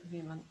other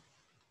women.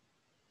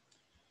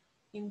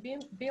 In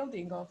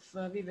building of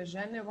Vive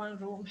Zene, one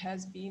room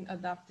has been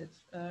adapted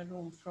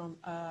room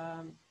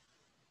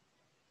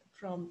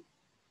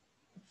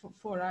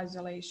for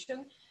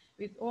isolation,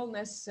 with all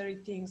necessary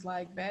things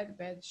like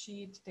bed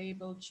sheet,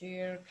 table,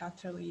 chair,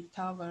 cutlery,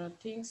 towel,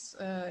 things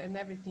and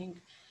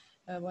everything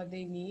what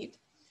they need.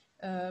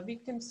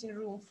 Victims in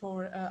room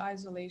for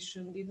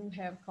isolation didn't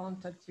have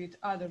contact with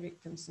other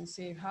victims in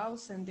safe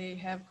house, and they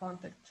have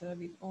contact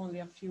with only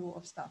a few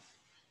of staff.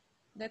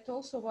 That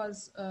also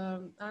was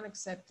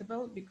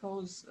unacceptable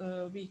because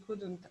we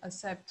couldn't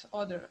accept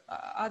other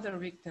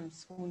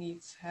victims who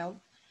needs help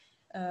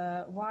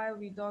while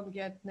we don't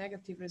get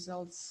negative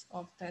results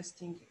of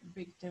testing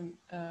victim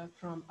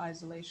from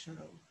isolation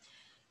room.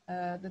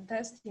 The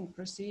testing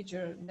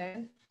procedure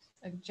then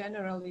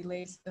generally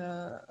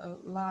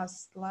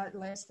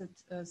lasted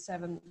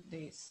 7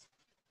 days,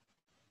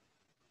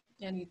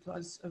 and it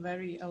was a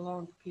very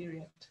long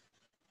period.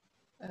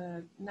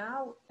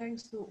 Now,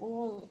 thanks to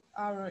all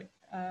our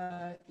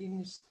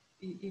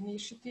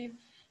initiative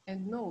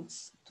and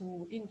notes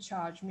to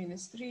in-charge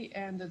ministry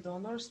and the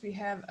donors, we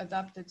have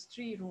adapted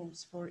 3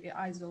 rooms for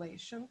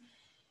isolation.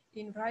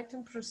 In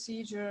written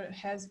procedure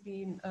has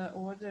been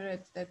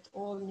ordered that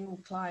all new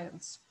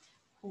clients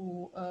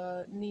who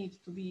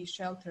need to be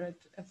sheltered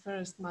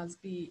first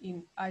must be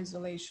in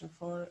isolation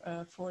for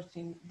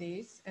 14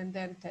 days and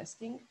then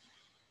testing.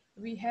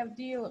 We have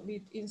deal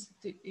with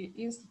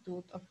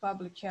Institute of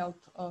Public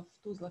Health of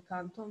Tuzla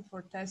Canton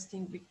for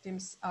testing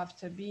victims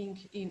after being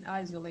in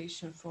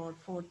isolation for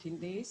 14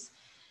 days.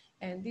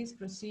 And this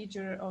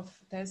procedure of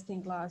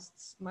testing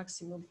lasts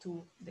maximum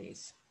 2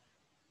 days.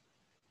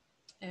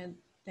 And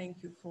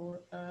thank you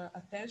for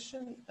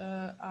attention.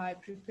 I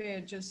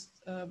prepared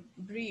just a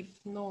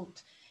brief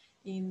note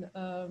in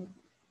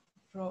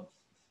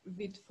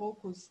with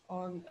focus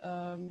on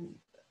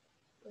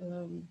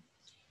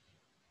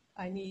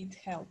I need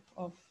help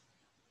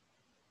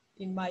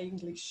in my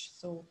English,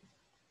 so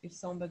if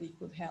somebody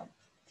could help.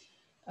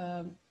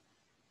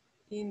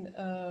 In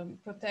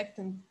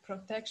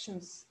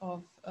protections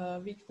of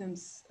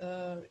victims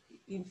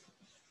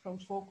from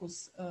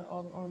focus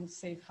on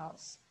safe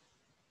house.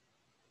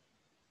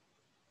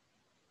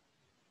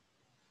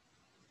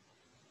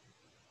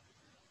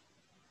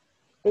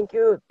 Thank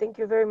you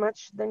very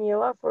much,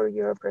 Danijela, for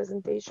your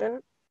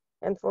presentation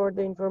and for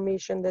the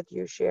information that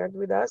you shared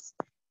with us.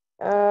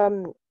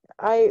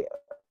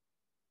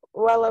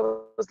 While I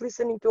was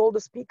listening to all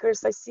the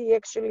speakers, I see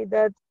actually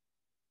that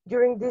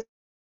during this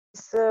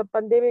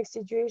pandemic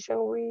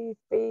situation, we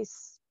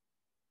face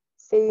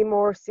same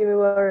or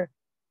similar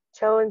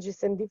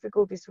challenges and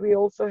difficulties. We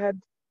also had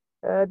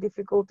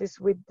difficulties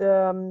with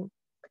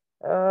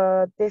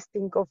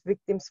testing of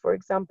victims, for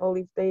example,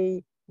 if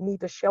they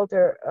need a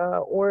shelter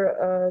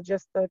or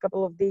just a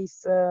couple of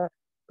days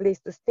place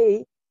to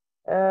stay.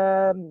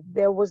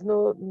 There was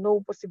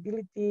no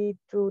possibility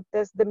to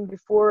test them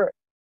before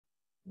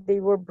they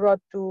were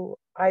brought to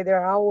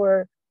either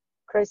our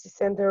crisis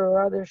center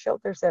or other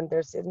shelter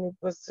centers, and it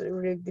was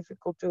really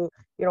difficult to,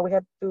 we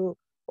had to,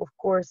 of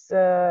course,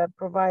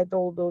 provide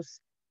all those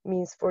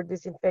means for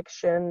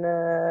disinfection,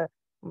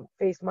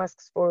 face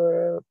masks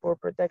for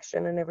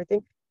protection and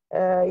everything,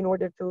 in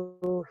order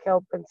to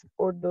help and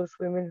support those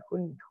women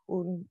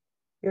who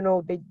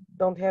they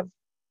don't have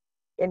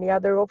any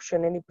other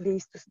option, any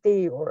place to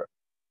stay, or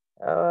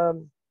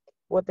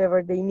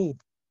whatever they need.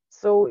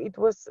 So it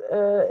was,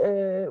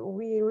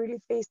 we really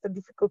faced a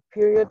difficult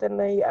period,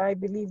 and I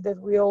believe that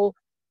we all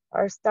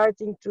are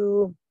starting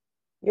to,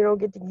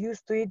 getting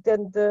used to it,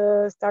 and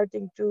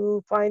starting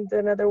to find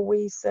another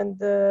ways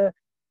and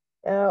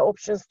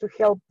options to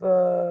help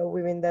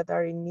women that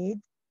are in need.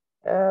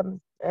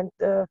 And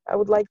I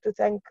would like to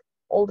thank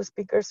all the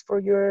speakers for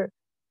your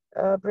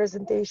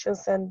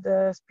presentations and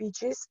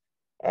speeches.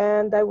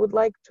 And I would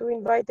like to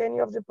invite any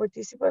of the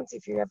participants,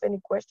 if you have any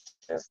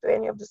questions to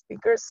any of the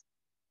speakers.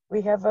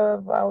 We have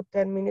about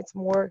 10 minutes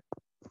more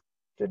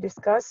to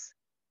discuss.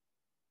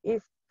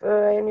 If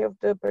any of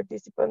the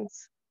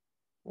participants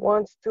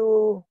wants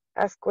to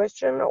ask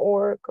question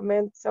or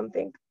comment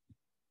something,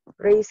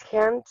 raise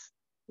hand.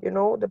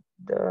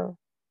 The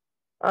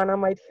Anna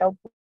might help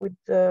with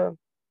the.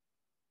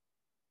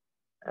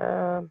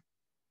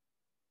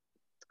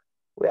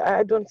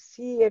 I don't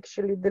see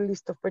actually the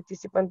list of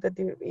participants that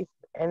if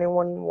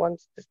anyone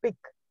wants to speak.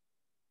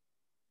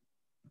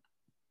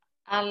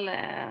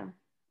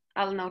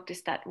 I'll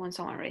notice that when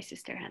someone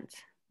raises their hands.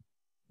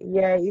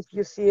 Yeah, if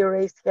you see a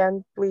raised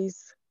hand,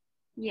 please.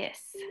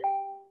 Yes.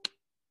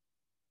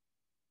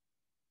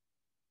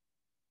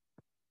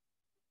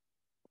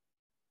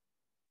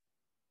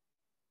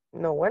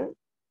 No one?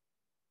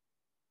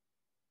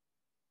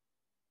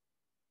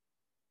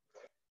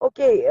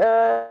 Okay,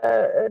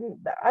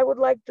 I would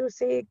like to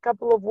say a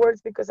couple of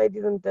words, because I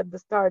didn't at the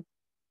start,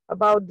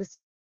 about the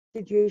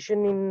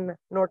situation in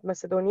North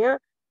Macedonia.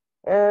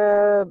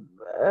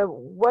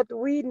 What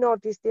we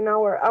noticed in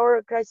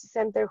our crisis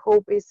center,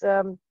 Hope, is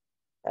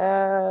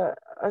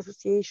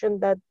association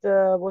that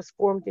was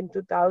formed in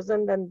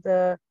 2000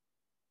 and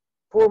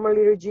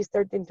formally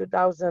registered in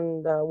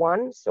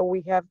 2001. So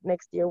we have,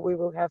 next year we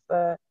will have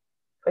a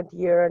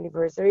 20-year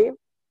anniversary.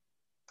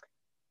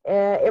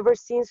 Ever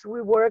since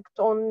we worked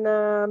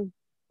on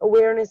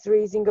awareness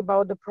raising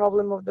about the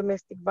problem of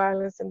domestic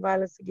violence and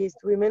violence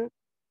against women,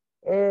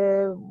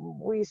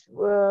 we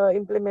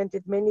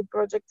implemented many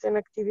projects and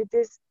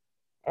activities,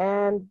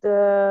 and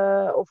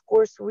of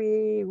course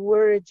we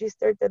were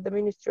registered at the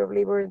Ministry of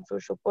Labor and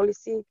Social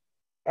Policy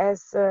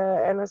as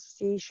an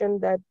association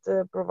that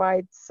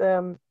provides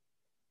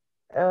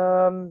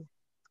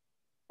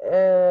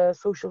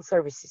social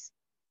services.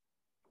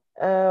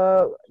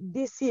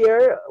 This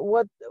year,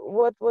 what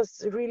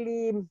was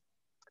really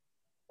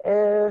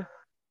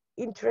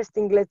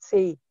interesting, let's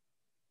say,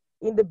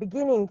 in the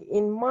beginning,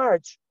 in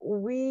March,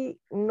 we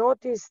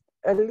noticed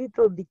a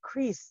little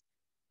decrease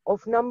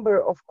of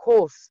number of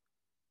calls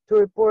to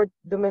report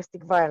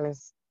domestic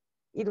violence.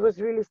 It was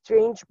really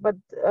strange, but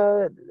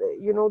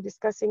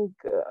discussing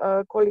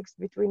colleagues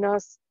between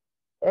us,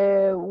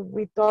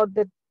 we thought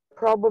that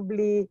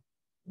probably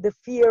the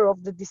fear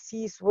of the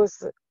disease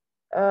was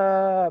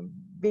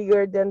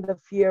bigger than the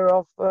fear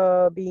of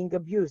being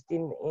abused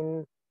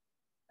in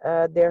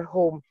their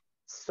home.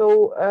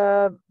 So,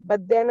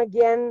 but then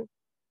again,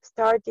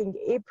 starting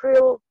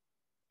April,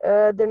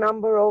 the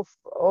number of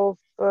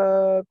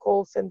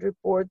calls and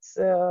reports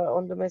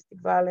on domestic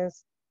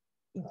violence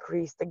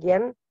increased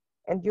again.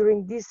 And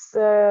during this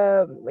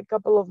a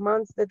couple of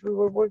months that we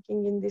were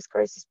working in this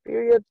crisis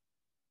period,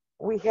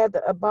 we had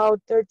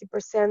about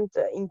 30%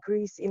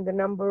 increase in the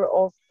number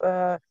of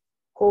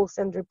calls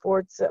and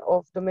reports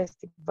of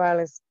domestic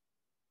violence.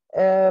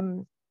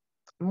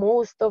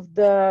 Most of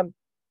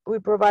we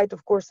provide,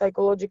 of course,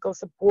 psychological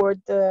support,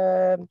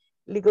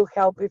 legal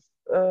help, if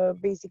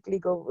basic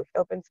legal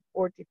help and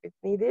support if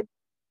it's needed,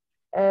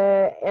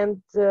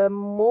 and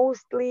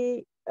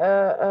mostly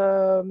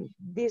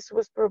this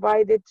was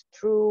provided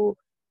through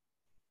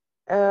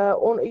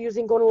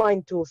using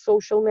online tools,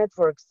 social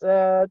networks,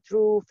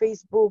 through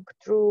Facebook,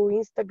 through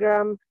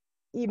Instagram,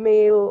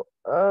 email,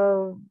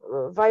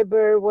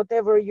 Viber,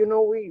 whatever,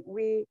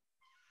 we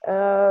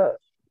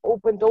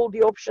opened all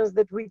the options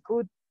that we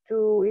could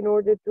in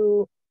order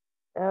to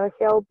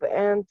help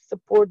and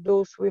support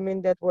those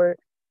women that were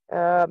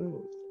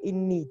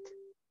in need.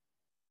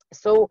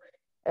 So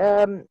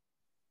I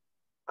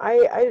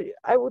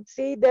would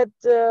say that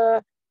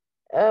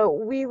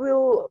we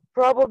will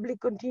probably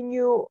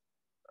continue.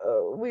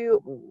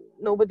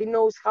 Nobody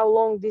knows how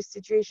long this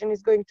situation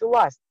is going to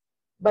last,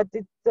 but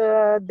it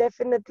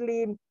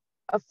definitely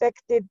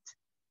affected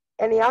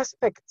any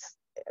aspect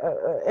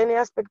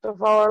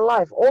of our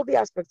life, all the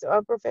aspects,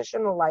 our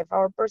professional life,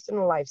 our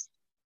personal lives,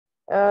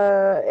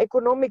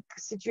 economic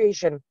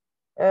situation.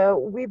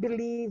 We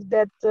believe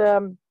that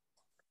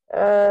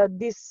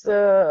this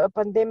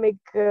pandemic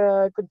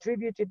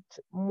contributed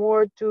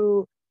more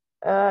to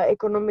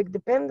economic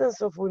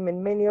dependence of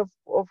women. Many of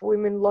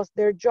women lost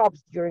their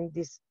jobs during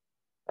this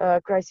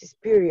crisis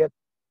period.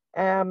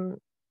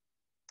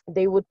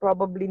 They would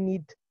probably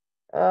need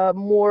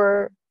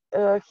more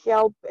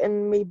help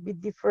and maybe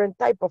different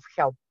type of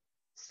help.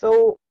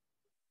 So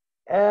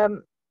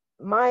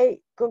my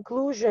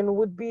conclusion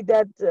would be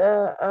that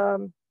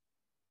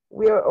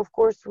we are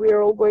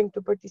all going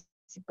to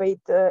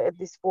participate at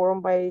this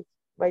forum by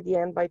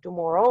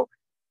tomorrow,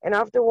 and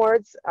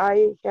afterwards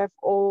I have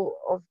all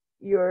of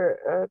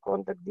your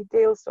contact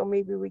details, so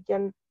maybe we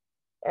can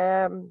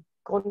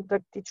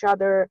contact each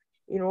other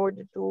in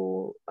order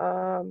to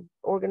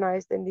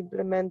organize and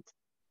implement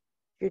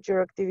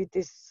future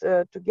activities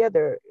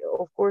together.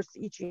 Of course,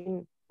 each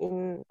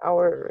in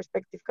our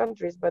respective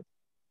countries, but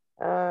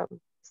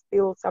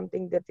still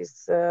something that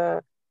is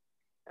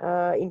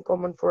in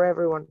common for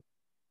everyone.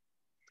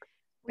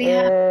 We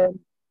have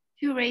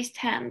 2 raised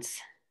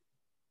hands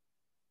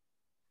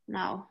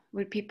now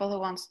with people who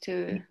wants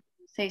to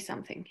say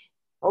something.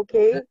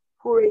 Okay,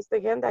 who raised the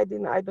hand? I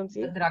don't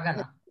see.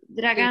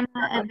 Dragana,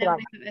 and then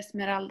we have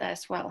Esmeralda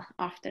as well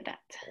after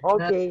that.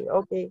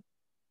 Okay.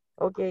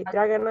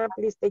 Dragana,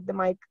 please take the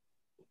mic.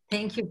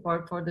 Thank you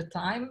for the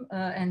time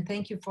and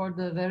thank you for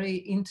the very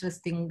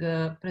interesting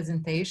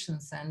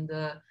presentations and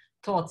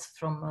thoughts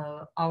from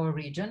our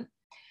region.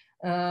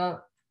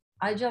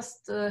 I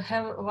just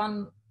have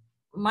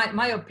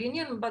my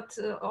opinion, but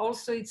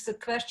also it's a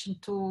question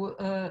to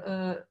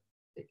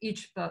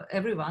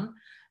everyone.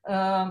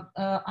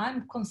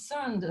 I'm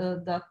concerned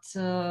that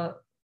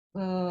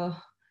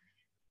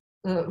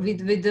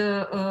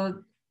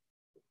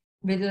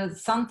with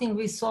something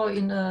we saw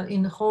in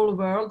the whole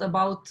world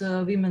about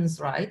women's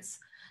rights.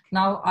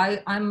 Now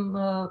I'm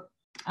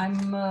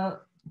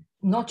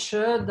not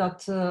sure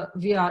that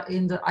we are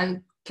in the.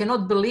 I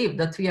cannot believe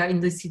that we are in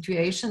the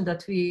situation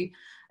that we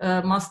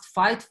must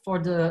fight for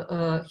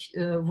the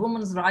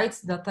women's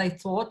rights that I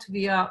thought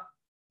we are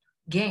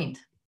gained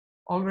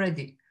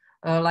already.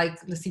 Like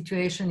the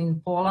situation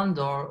in Poland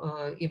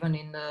or even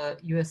in the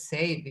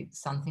USA with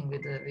something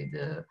with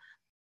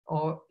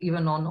or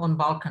even on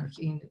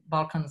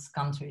Balkans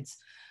countries.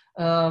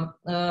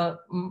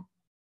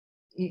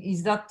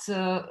 Is that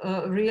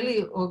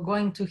really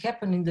going to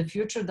happen in the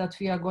future, that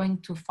we are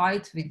going to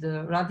fight with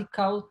the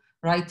radical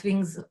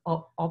right-wing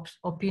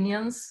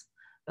opinions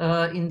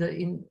in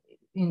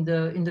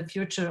the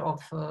future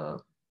of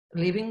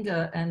living?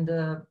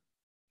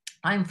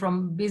 I'm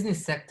from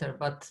business sector,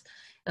 but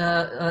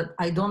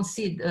I don't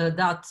see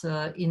that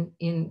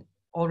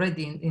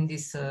already in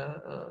this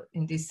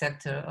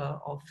sector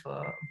of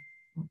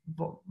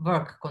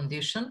work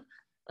condition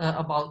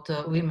about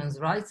women's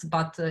rights,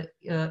 but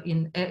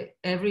in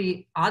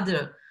every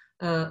other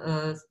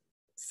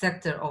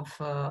sector of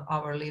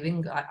our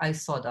living, I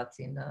saw that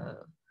in.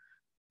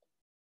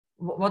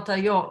 What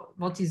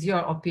is your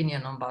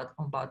opinion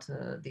about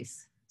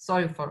this?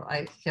 Sorry for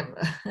I have.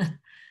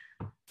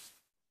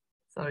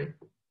 Sorry.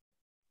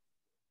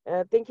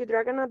 Thank you,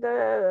 Dragana.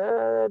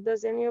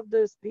 Does any of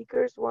the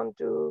speakers want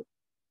to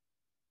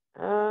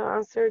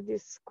answer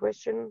this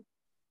question?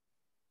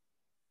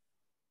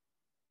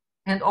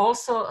 And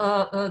also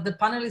the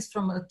panelist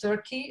from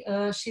Turkey,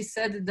 she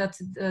said that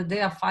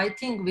they are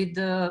fighting with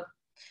the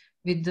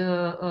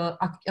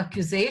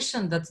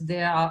accusation that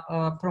they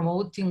are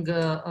promoting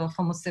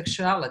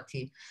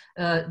homosexuality.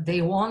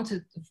 They want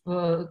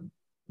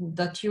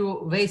that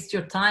you waste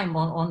your time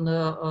on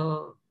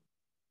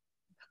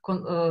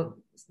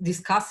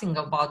discussing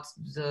about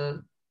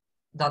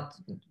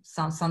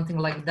something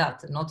like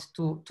that, not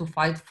to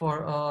fight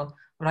for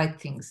right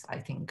things, I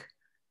think.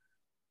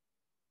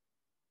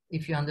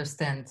 If you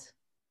understand.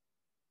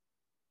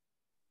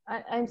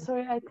 I'm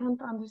sorry, I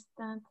can't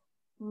understand.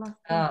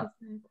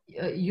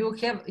 You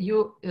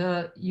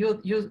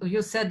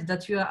said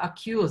that you are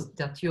accused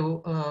that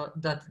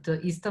that the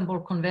Istanbul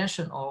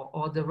Convention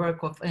or the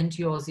work of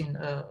NGOs in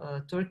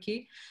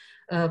Turkey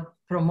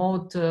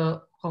promote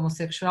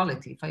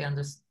homosexuality. If I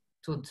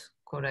understood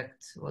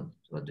correct,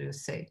 what do you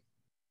say?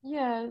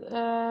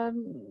 Yeah.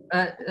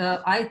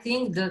 I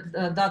think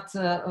that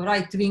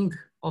right-wing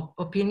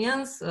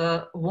opinions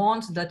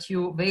want that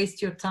you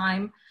waste your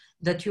time,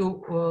 that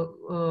you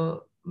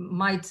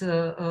might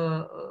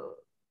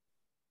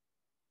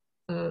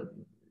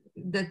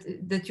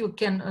that you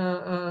can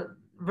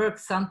work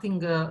something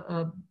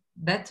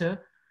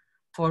better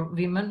for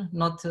women,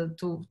 not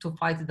to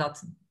fight that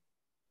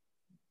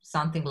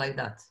something like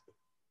that.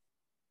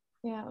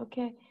 Yeah.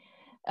 Okay.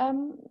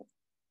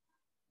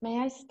 May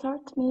I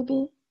start?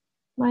 Maybe,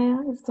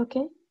 Maya, is it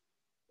okay?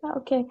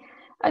 Okay.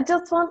 I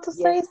just want to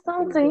say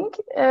something.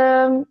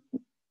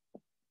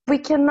 We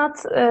cannot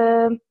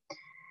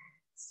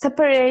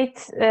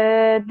separate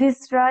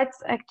these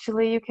rights.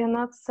 Actually, you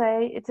cannot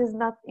say it is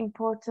not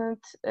important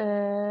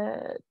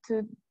to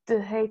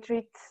the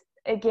hatred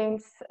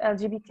against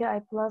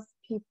LGBTI plus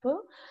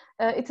people.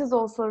 It is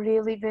also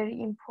really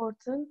very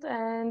important,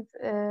 and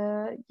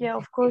yeah,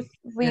 of course,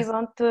 we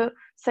want to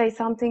say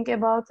something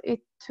about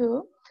it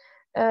too.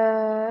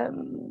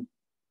 And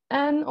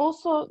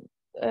also,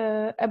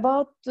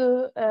 about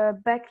the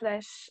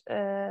backlash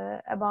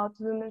about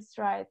women's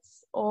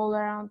rights all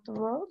around the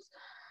world.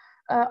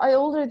 I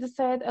already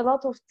said a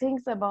lot of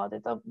things about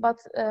it, but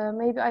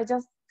maybe I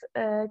just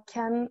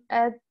can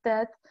add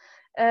that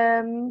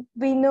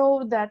we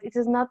know that it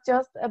is not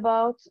just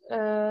about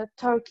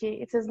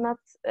Turkey. It is not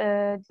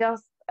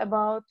just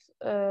about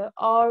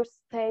our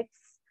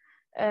state's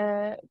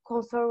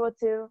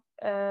conservative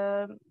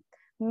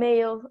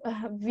male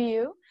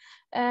view,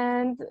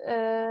 and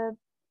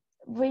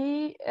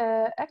we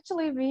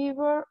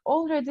were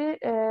already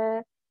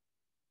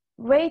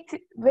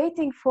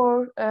waiting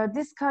for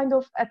this kind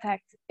of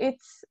attack.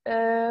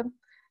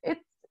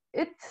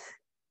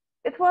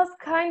 It was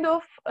kind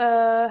of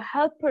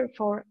helper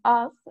for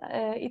us.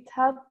 It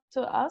helped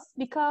to us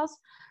because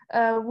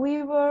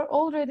we were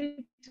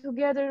already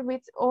together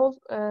with all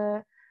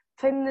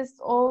feminist,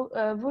 all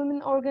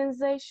women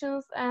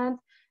organizations, and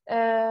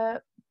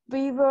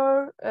we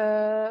were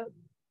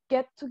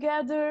get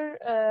together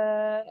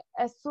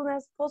as soon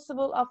as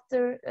possible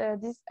after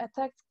this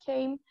attack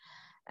came,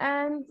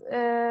 and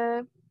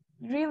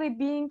really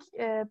being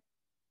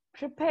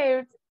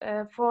prepared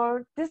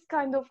for this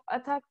kind of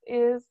attack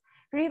is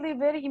really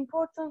very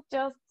important,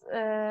 just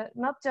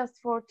not just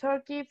for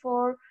Turkey,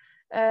 for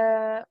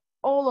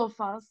all of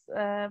us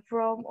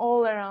from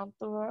all around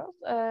the world.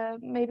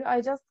 Maybe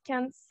I just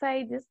can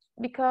say this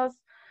because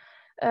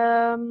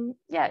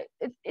yeah,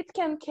 it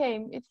can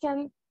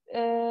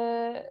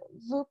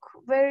look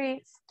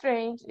very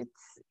strange,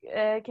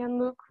 it can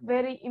look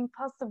very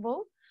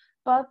impossible,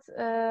 but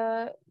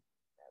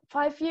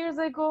 5 years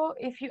ago,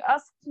 if you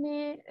asked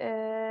me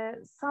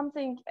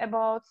something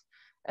about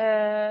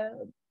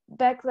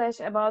backlash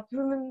about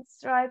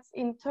women's rights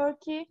in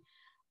Turkey,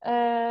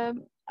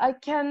 I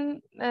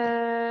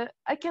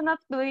cannot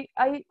believe,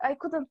 I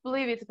couldn't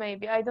believe it,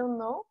 maybe, I don't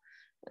know.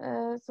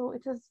 So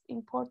it is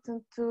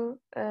important to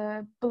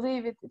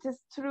believe it. It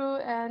is true,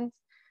 and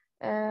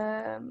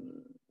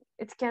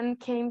it can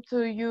came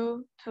to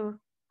you too,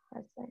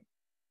 I say.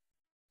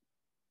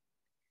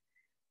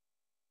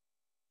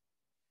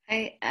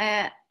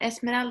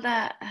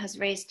 Esmeralda has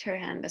raised her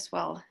hand as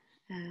well.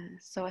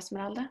 So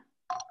Esmeralda?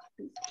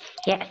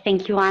 Yeah,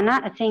 thank you,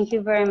 Anna. Thank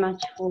you very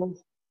much for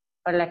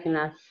letting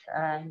us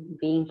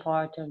being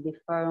part of the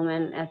forum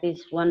and at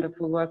these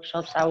wonderful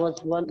workshops. I was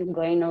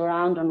going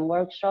around on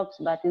workshops,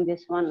 but in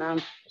this one,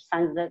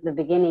 since the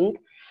beginning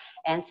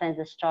and since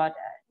the start,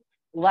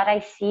 what I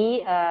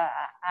see,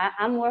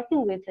 I'm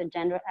working with a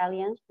Gender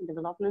Alliance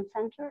Development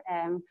Center,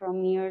 and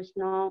from years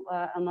now,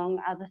 among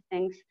other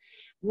things,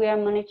 we are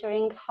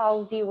monitoring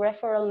how the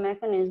referral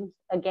mechanisms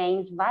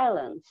against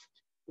violence,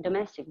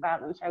 domestic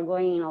violence, are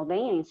going in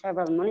Albania in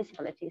several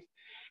municipalities.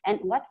 And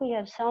what we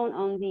have shown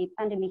on the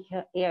pandemic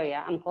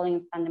area, I'm calling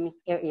it pandemic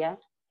area,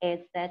 is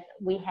that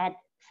we had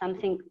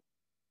something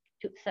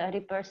to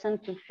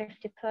 30% to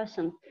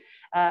 50%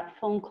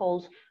 phone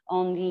calls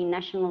on the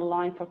national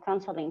line for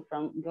counseling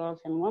from girls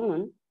and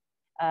women,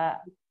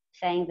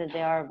 saying that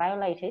they are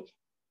violated.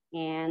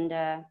 And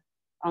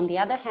on the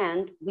other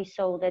hand, we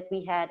saw that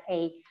we had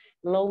a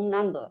low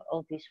number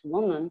of these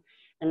women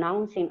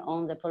announcing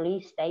on the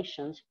police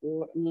stations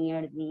or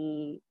near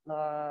the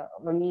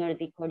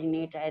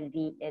coordinator at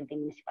the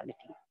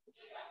municipality.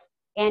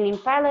 And in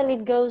parallel,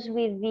 it goes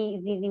with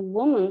the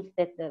women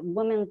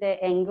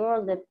and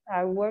girls that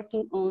are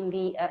working on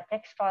the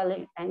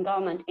textile and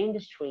garment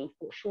industry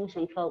for shoes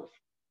and clothes.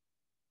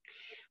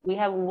 We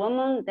have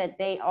women that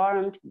they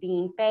aren't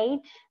being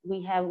paid.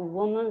 We have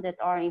women that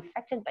are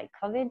infected by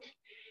COVID.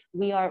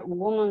 We are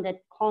women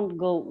that can't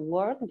go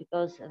work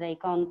because they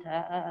can't.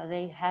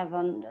 They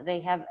haven't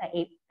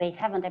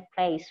a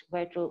place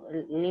where to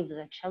leave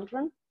their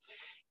children.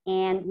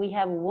 And we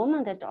have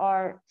women that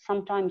are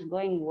sometimes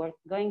going to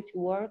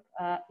work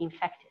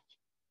infected.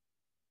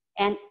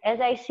 And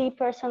as I see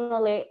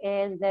personally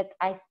is that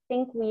I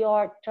think we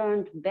are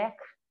turned back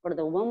for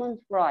the women's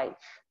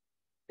rights,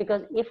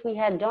 because if we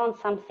had done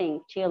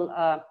something till,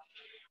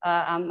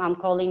 I'm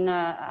calling,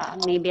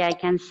 maybe I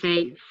can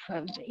say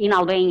in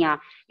Albania,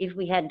 if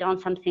we had done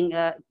something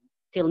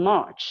till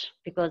March,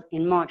 because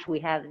in March we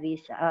have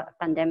this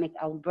pandemic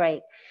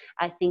outbreak,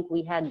 I think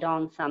we had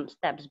done some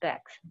steps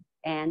back.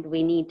 And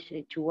we need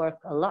to work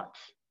a lot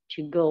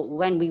to go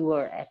when we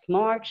were at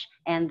March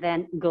and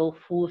then go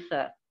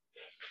further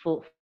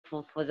for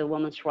the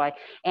women's right.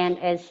 And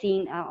as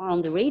seen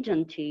on the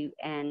region too,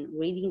 and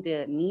reading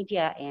the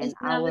media and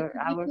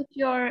could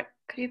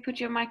you put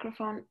your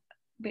microphone?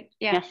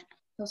 Yeah. Yes.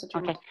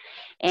 Okay.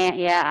 And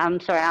yeah, I'm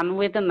sorry, I'm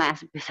with the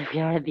mask because we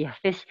are at the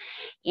office.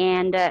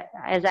 And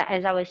as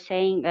I was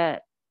saying,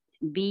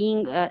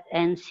 being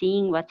and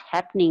seeing what's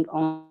happening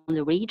on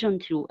the region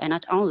too, and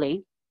not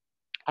only,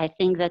 I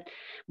think that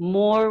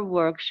more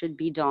work should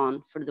be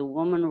done for the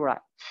women's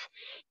rights.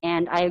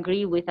 And I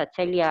agree with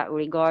Acelya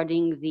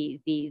regarding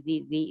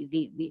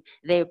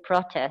their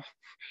protests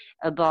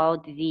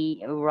about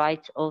the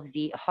rights of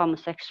the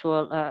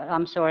homosexual,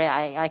 I'm sorry,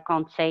 I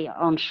can't say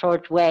on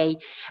short way,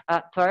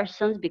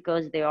 persons,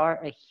 because they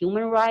are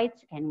human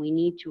rights, and we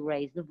need to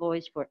raise the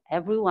voice for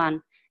everyone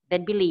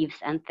that believes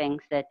and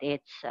thinks that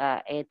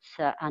it's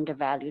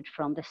undervalued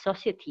from the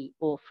society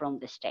or from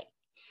the state.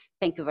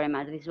 Thank you very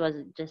much. This was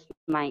just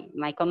my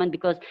comment,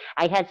 because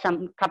I had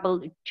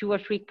two or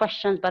three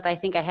questions, but I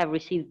think I have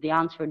received the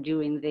answer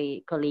during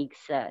the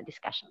colleagues'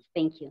 discussions.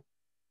 Thank you.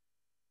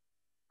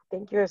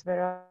 Thank you,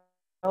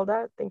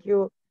 Esmeralda. Thank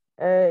you.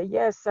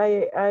 Yes,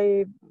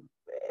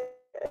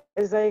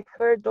 as I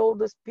heard all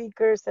the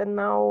speakers and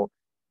now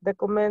the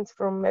comments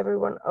from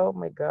everyone. Oh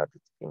my God,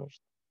 it's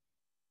finished.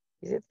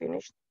 Is it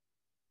finished?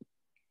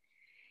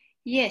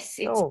 Yes,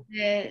 it's. No.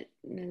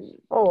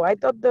 Oh, I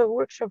thought the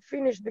workshop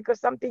finished because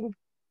something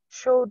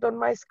showed on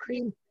my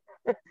screen.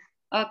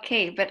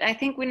 Okay, but I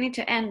think we need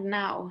to end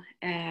now,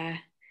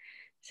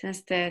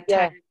 since the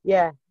time.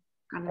 Yeah.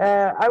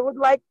 I would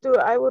like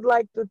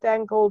to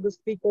thank all the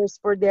speakers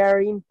for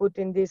their input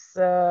in this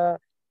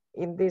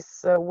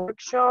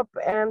workshop,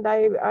 and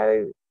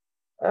I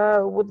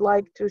would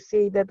like to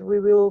say that we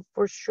will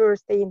for sure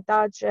stay in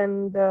touch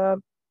and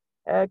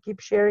keep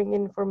sharing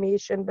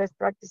information, best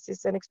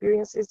practices, and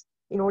experiences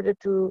in order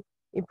to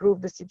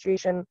improve the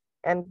situation.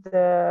 And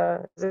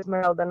as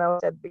Esmeralda now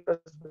said, because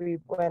we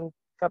went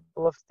a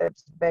couple of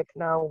steps back,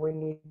 now we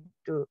need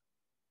to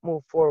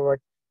move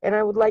forward. And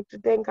I would like to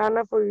thank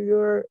Anna for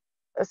your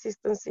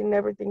assistance in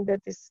everything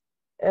that is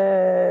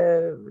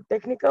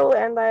technical,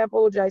 and I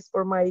apologize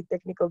for my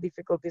technical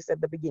difficulties at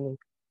the beginning.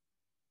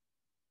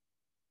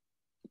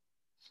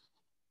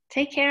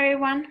 Take care,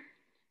 everyone.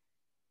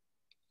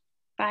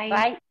 Bye.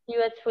 Bye. See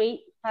you at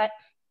 3. Bye.